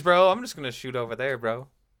 enemies, bro. I'm just gonna shoot over there, bro.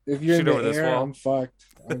 If you're Shoot in over the this air, wall. I'm fucked.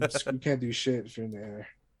 You can't do shit if you're in the air.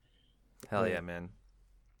 Hell yeah, man.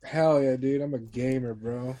 Hell yeah, dude. I'm a gamer,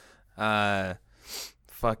 bro.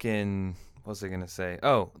 Fucking. What was I gonna say?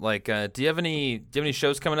 Oh, like, do you have any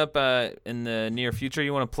shows coming up in the near future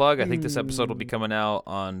you want to plug? I think this episode will be coming out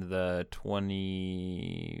on the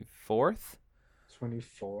 24th.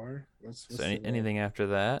 24. Let's So anything after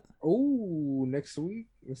that? Oh, next week.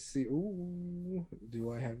 Let's see. Ooh,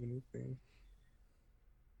 do I have anything?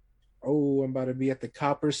 Oh, I'm about to be at the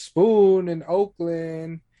Copper Spoon in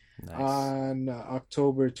Oakland Nice. on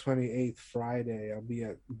October 28th, Friday. I'll be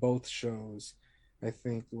at both shows. I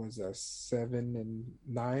think it was 7 and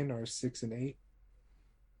 9 or 6 and 8.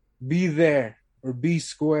 Be there or be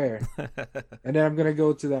square. And then I'm going to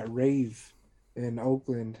go to that rave in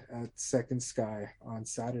Oakland at Second Sky on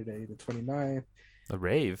Saturday, the 29th. A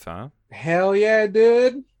rave, huh? Hell yeah,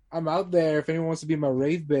 dude. I'm out there. If anyone wants to be my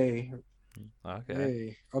rave bay, Okay.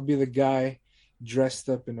 hey, I'll be the guy dressed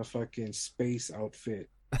up in a fucking space outfit.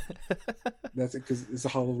 That's it, because it's a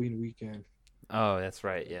Halloween weekend. Oh, that's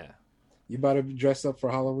right. Yeah. You about to be dressed up for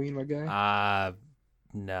Halloween, my guy?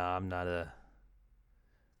 No, I'm not a.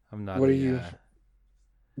 I'm not. What a, are you?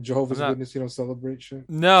 Jehovah's I'm not- Witness? You don't celebrate shit?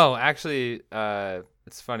 No, actually,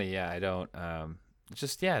 it's funny. Yeah, I don't. It's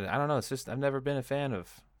just I don't know. It's just I've never been a fan of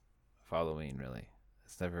Halloween. Really,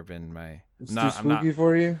 it's never been my. It's not- too I'm not- spooky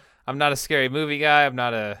for you? I'm not a scary movie guy. I'm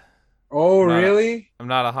not a Oh, not a- really? I'm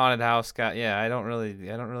not a haunted house guy. Yeah, I don't really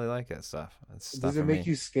like that stuff. That's Does it make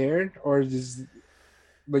you scared? Or just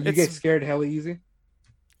like you It's- get scared hella easy?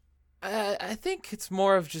 I think it's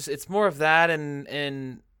more of that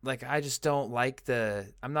and like I just don't like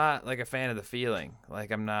I'm not like a fan of the feeling.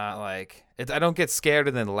 Like I'm not like I don't get scared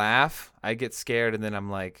and then laugh. I get scared and then I'm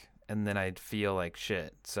like and then I feel like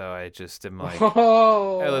shit. So I just am like,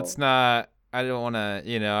 Oh, hey, let's not. I don't want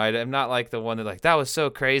to. I'm not like the one that was so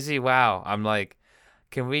crazy. Wow. I'm like,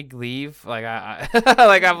 can we leave? Like I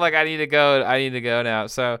like I'm like I need to go. I need to go now.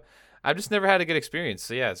 So I've just never had a good experience.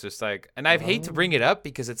 So yeah, it's just like, and I hate to bring it up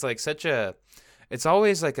because it's like it's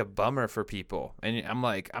always like a bummer for people. And I'm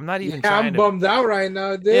like, I'm not even trying I'm to. bummed out right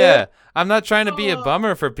now, dude. Yeah, I'm not trying to be a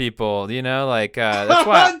bummer for people. Like that's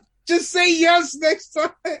why, Just say yes next time.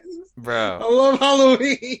 bro. I love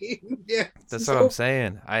Halloween. Yeah, That's what I'm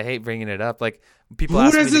saying. I hate bringing it up. Like people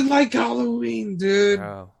ask Who me doesn't like Halloween, dude?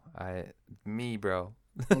 bro. Bro.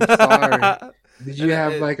 I'm sorry. Did you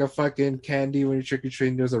have like a fucking candy when you're trick or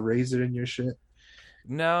treating? There's a razor in your shit.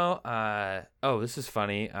 No. Oh, this is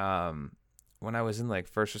funny. When I was in like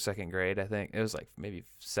first or second grade, I think it was like maybe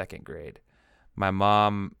second grade. My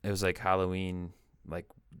mom, it was like Halloween, like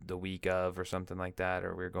the week of or something like that,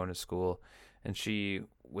 or we were going to school, and she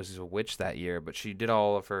was a witch that year, but she did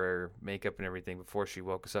all of her makeup and everything before she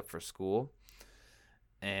woke us up for school.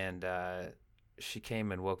 And she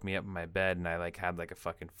came and woke me up in my bed, and I like had like a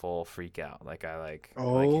fucking full freak out. Like I like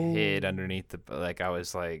hid underneath I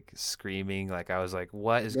was like screaming, like I was like,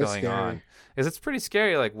 what is That's going scary. on? Because it's pretty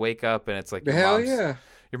scary. Like wake up and it's like The your hell mom's, yeah.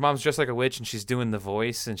 your mom's dressed like a witch and she's doing the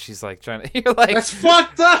voice and she's like trying to. You're like, that's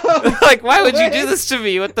fucked up. Like, why would you do this to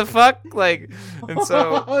me? What the fuck? Like, and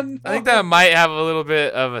so Oh, no. I think that might have a little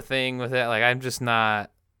bit of a thing with it. Like, I'm just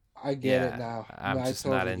not. I get it now. I'm No, just I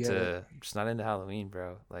not totally get into. it. I'm just not into Halloween,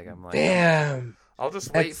 bro. Like, I'm like, Damn. I'll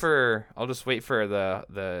just wait for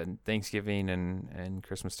the Thanksgiving and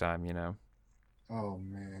Christmas time, you know. Oh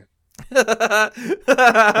man. That'll do it,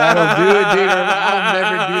 dude. I'll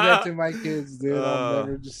never do that to my kids, dude. I'll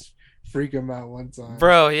never just freak them out one time.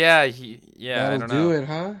 Bro, yeah, I don't know. Do it,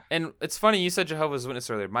 huh? And it's funny, you said Jehovah's Witness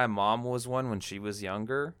earlier. My mom was one when she was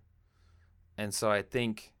younger. And so I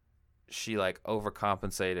think she like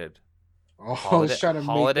overcompensated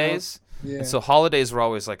holidays. Yeah. And so holidays were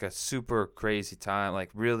always like a super crazy time, like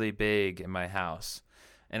really big in my house.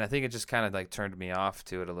 And I think it just kind of like turned me off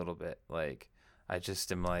to it a little bit. Like I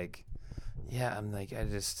just am like, yeah, I'm like, I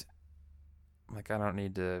don't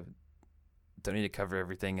need to cover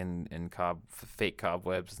everything in fake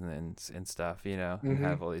cobwebs and stuff, you know, and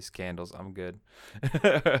have all these candles. I'm good.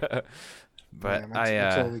 But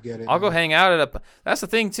I totally get it. I'll go hang out at a. That's the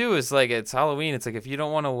thing too. Is like it's Halloween. It's like if you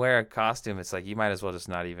don't want to wear a costume, it's like you might as well just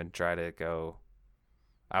not even try to go.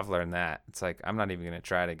 I've learned that it's like I'm not even gonna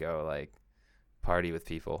try to go like party with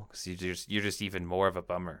people because you're just even more of a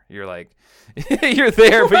bummer. You're like you're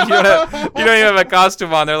there, but you don't even have a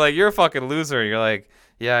costume on. They're like you're a fucking loser. And you're like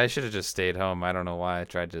yeah, I should have just stayed home. I don't know why I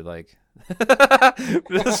tried to like.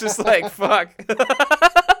 It's just like fuck.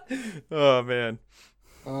 Oh man.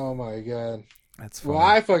 Oh my god. That's funny. Well,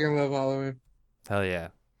 I fucking love Halloween. Hell yeah.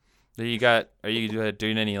 Are you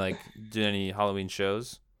doing any Halloween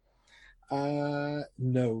shows?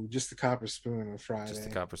 No, just the Copper Spoon on Friday. Just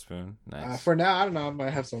the Copper Spoon. Nice. For now, I don't know. I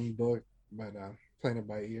might have some book, but playing it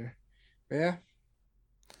by ear. But yeah.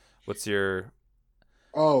 What's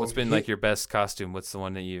been like your best costume? What's the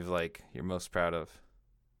one that you're most proud of?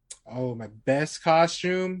 Oh, my best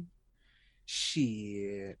costume?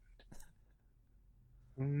 Shit.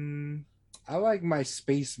 I like my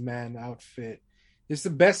spaceman outfit. It's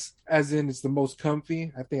the best, as in it's the most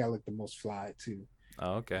comfy. I think I look the most fly too.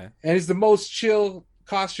 Oh, okay. And it's the most chill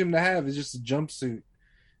costume to have. It's just a jumpsuit.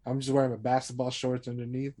 I'm just wearing my basketball shorts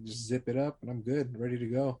underneath, just zip it up, and I'm good, ready to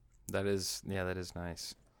go. That is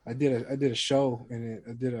nice. I did a show in it.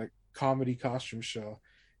 I did a comedy costume show,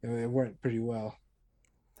 and it went pretty well.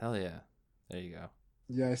 Hell yeah! There you go.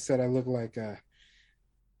 Yeah, I said I look like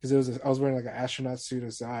because I was wearing like an astronaut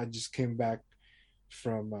suit. So I just came back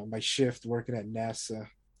from my shift working at NASA.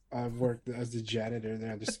 I worked as the janitor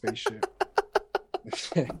there on the spaceship.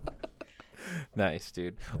 Nice,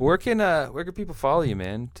 dude. Where can people follow you,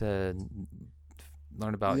 man, to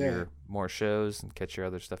learn about your more shows and catch your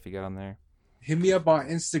other stuff you got on there? Hit me up on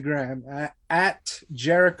Instagram at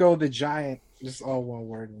Jericho the Giant. Just all one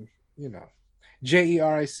word, you know,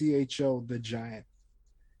 JERICHO the Giant.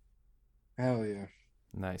 Hell yeah.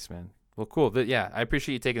 Nice, man. Well, cool. Yeah, I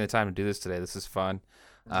appreciate you taking the time to do this today. This is fun.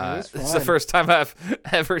 This is the fun. first time I've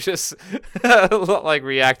ever just like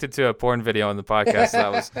reacted to a porn video on the podcast.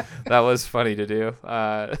 That was funny to do.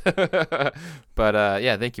 But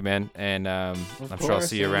yeah, thank you, man. And I'm sure I'll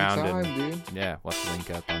see you around. Dude. Yeah, we'll have to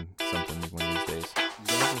link up on something one of these days.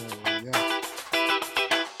 Definitely, yeah.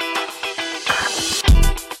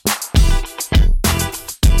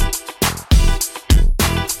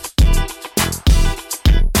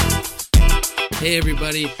 Hey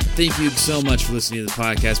everybody, thank you so much for listening to the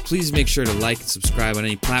podcast. Please make sure to like and subscribe on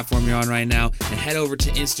any platform you're on right now, and head over to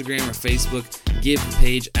Instagram or Facebook. Give the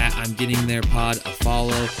page at I'm Getting There Pod a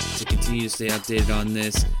follow to continue to stay updated on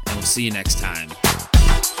this, and we'll see you next time.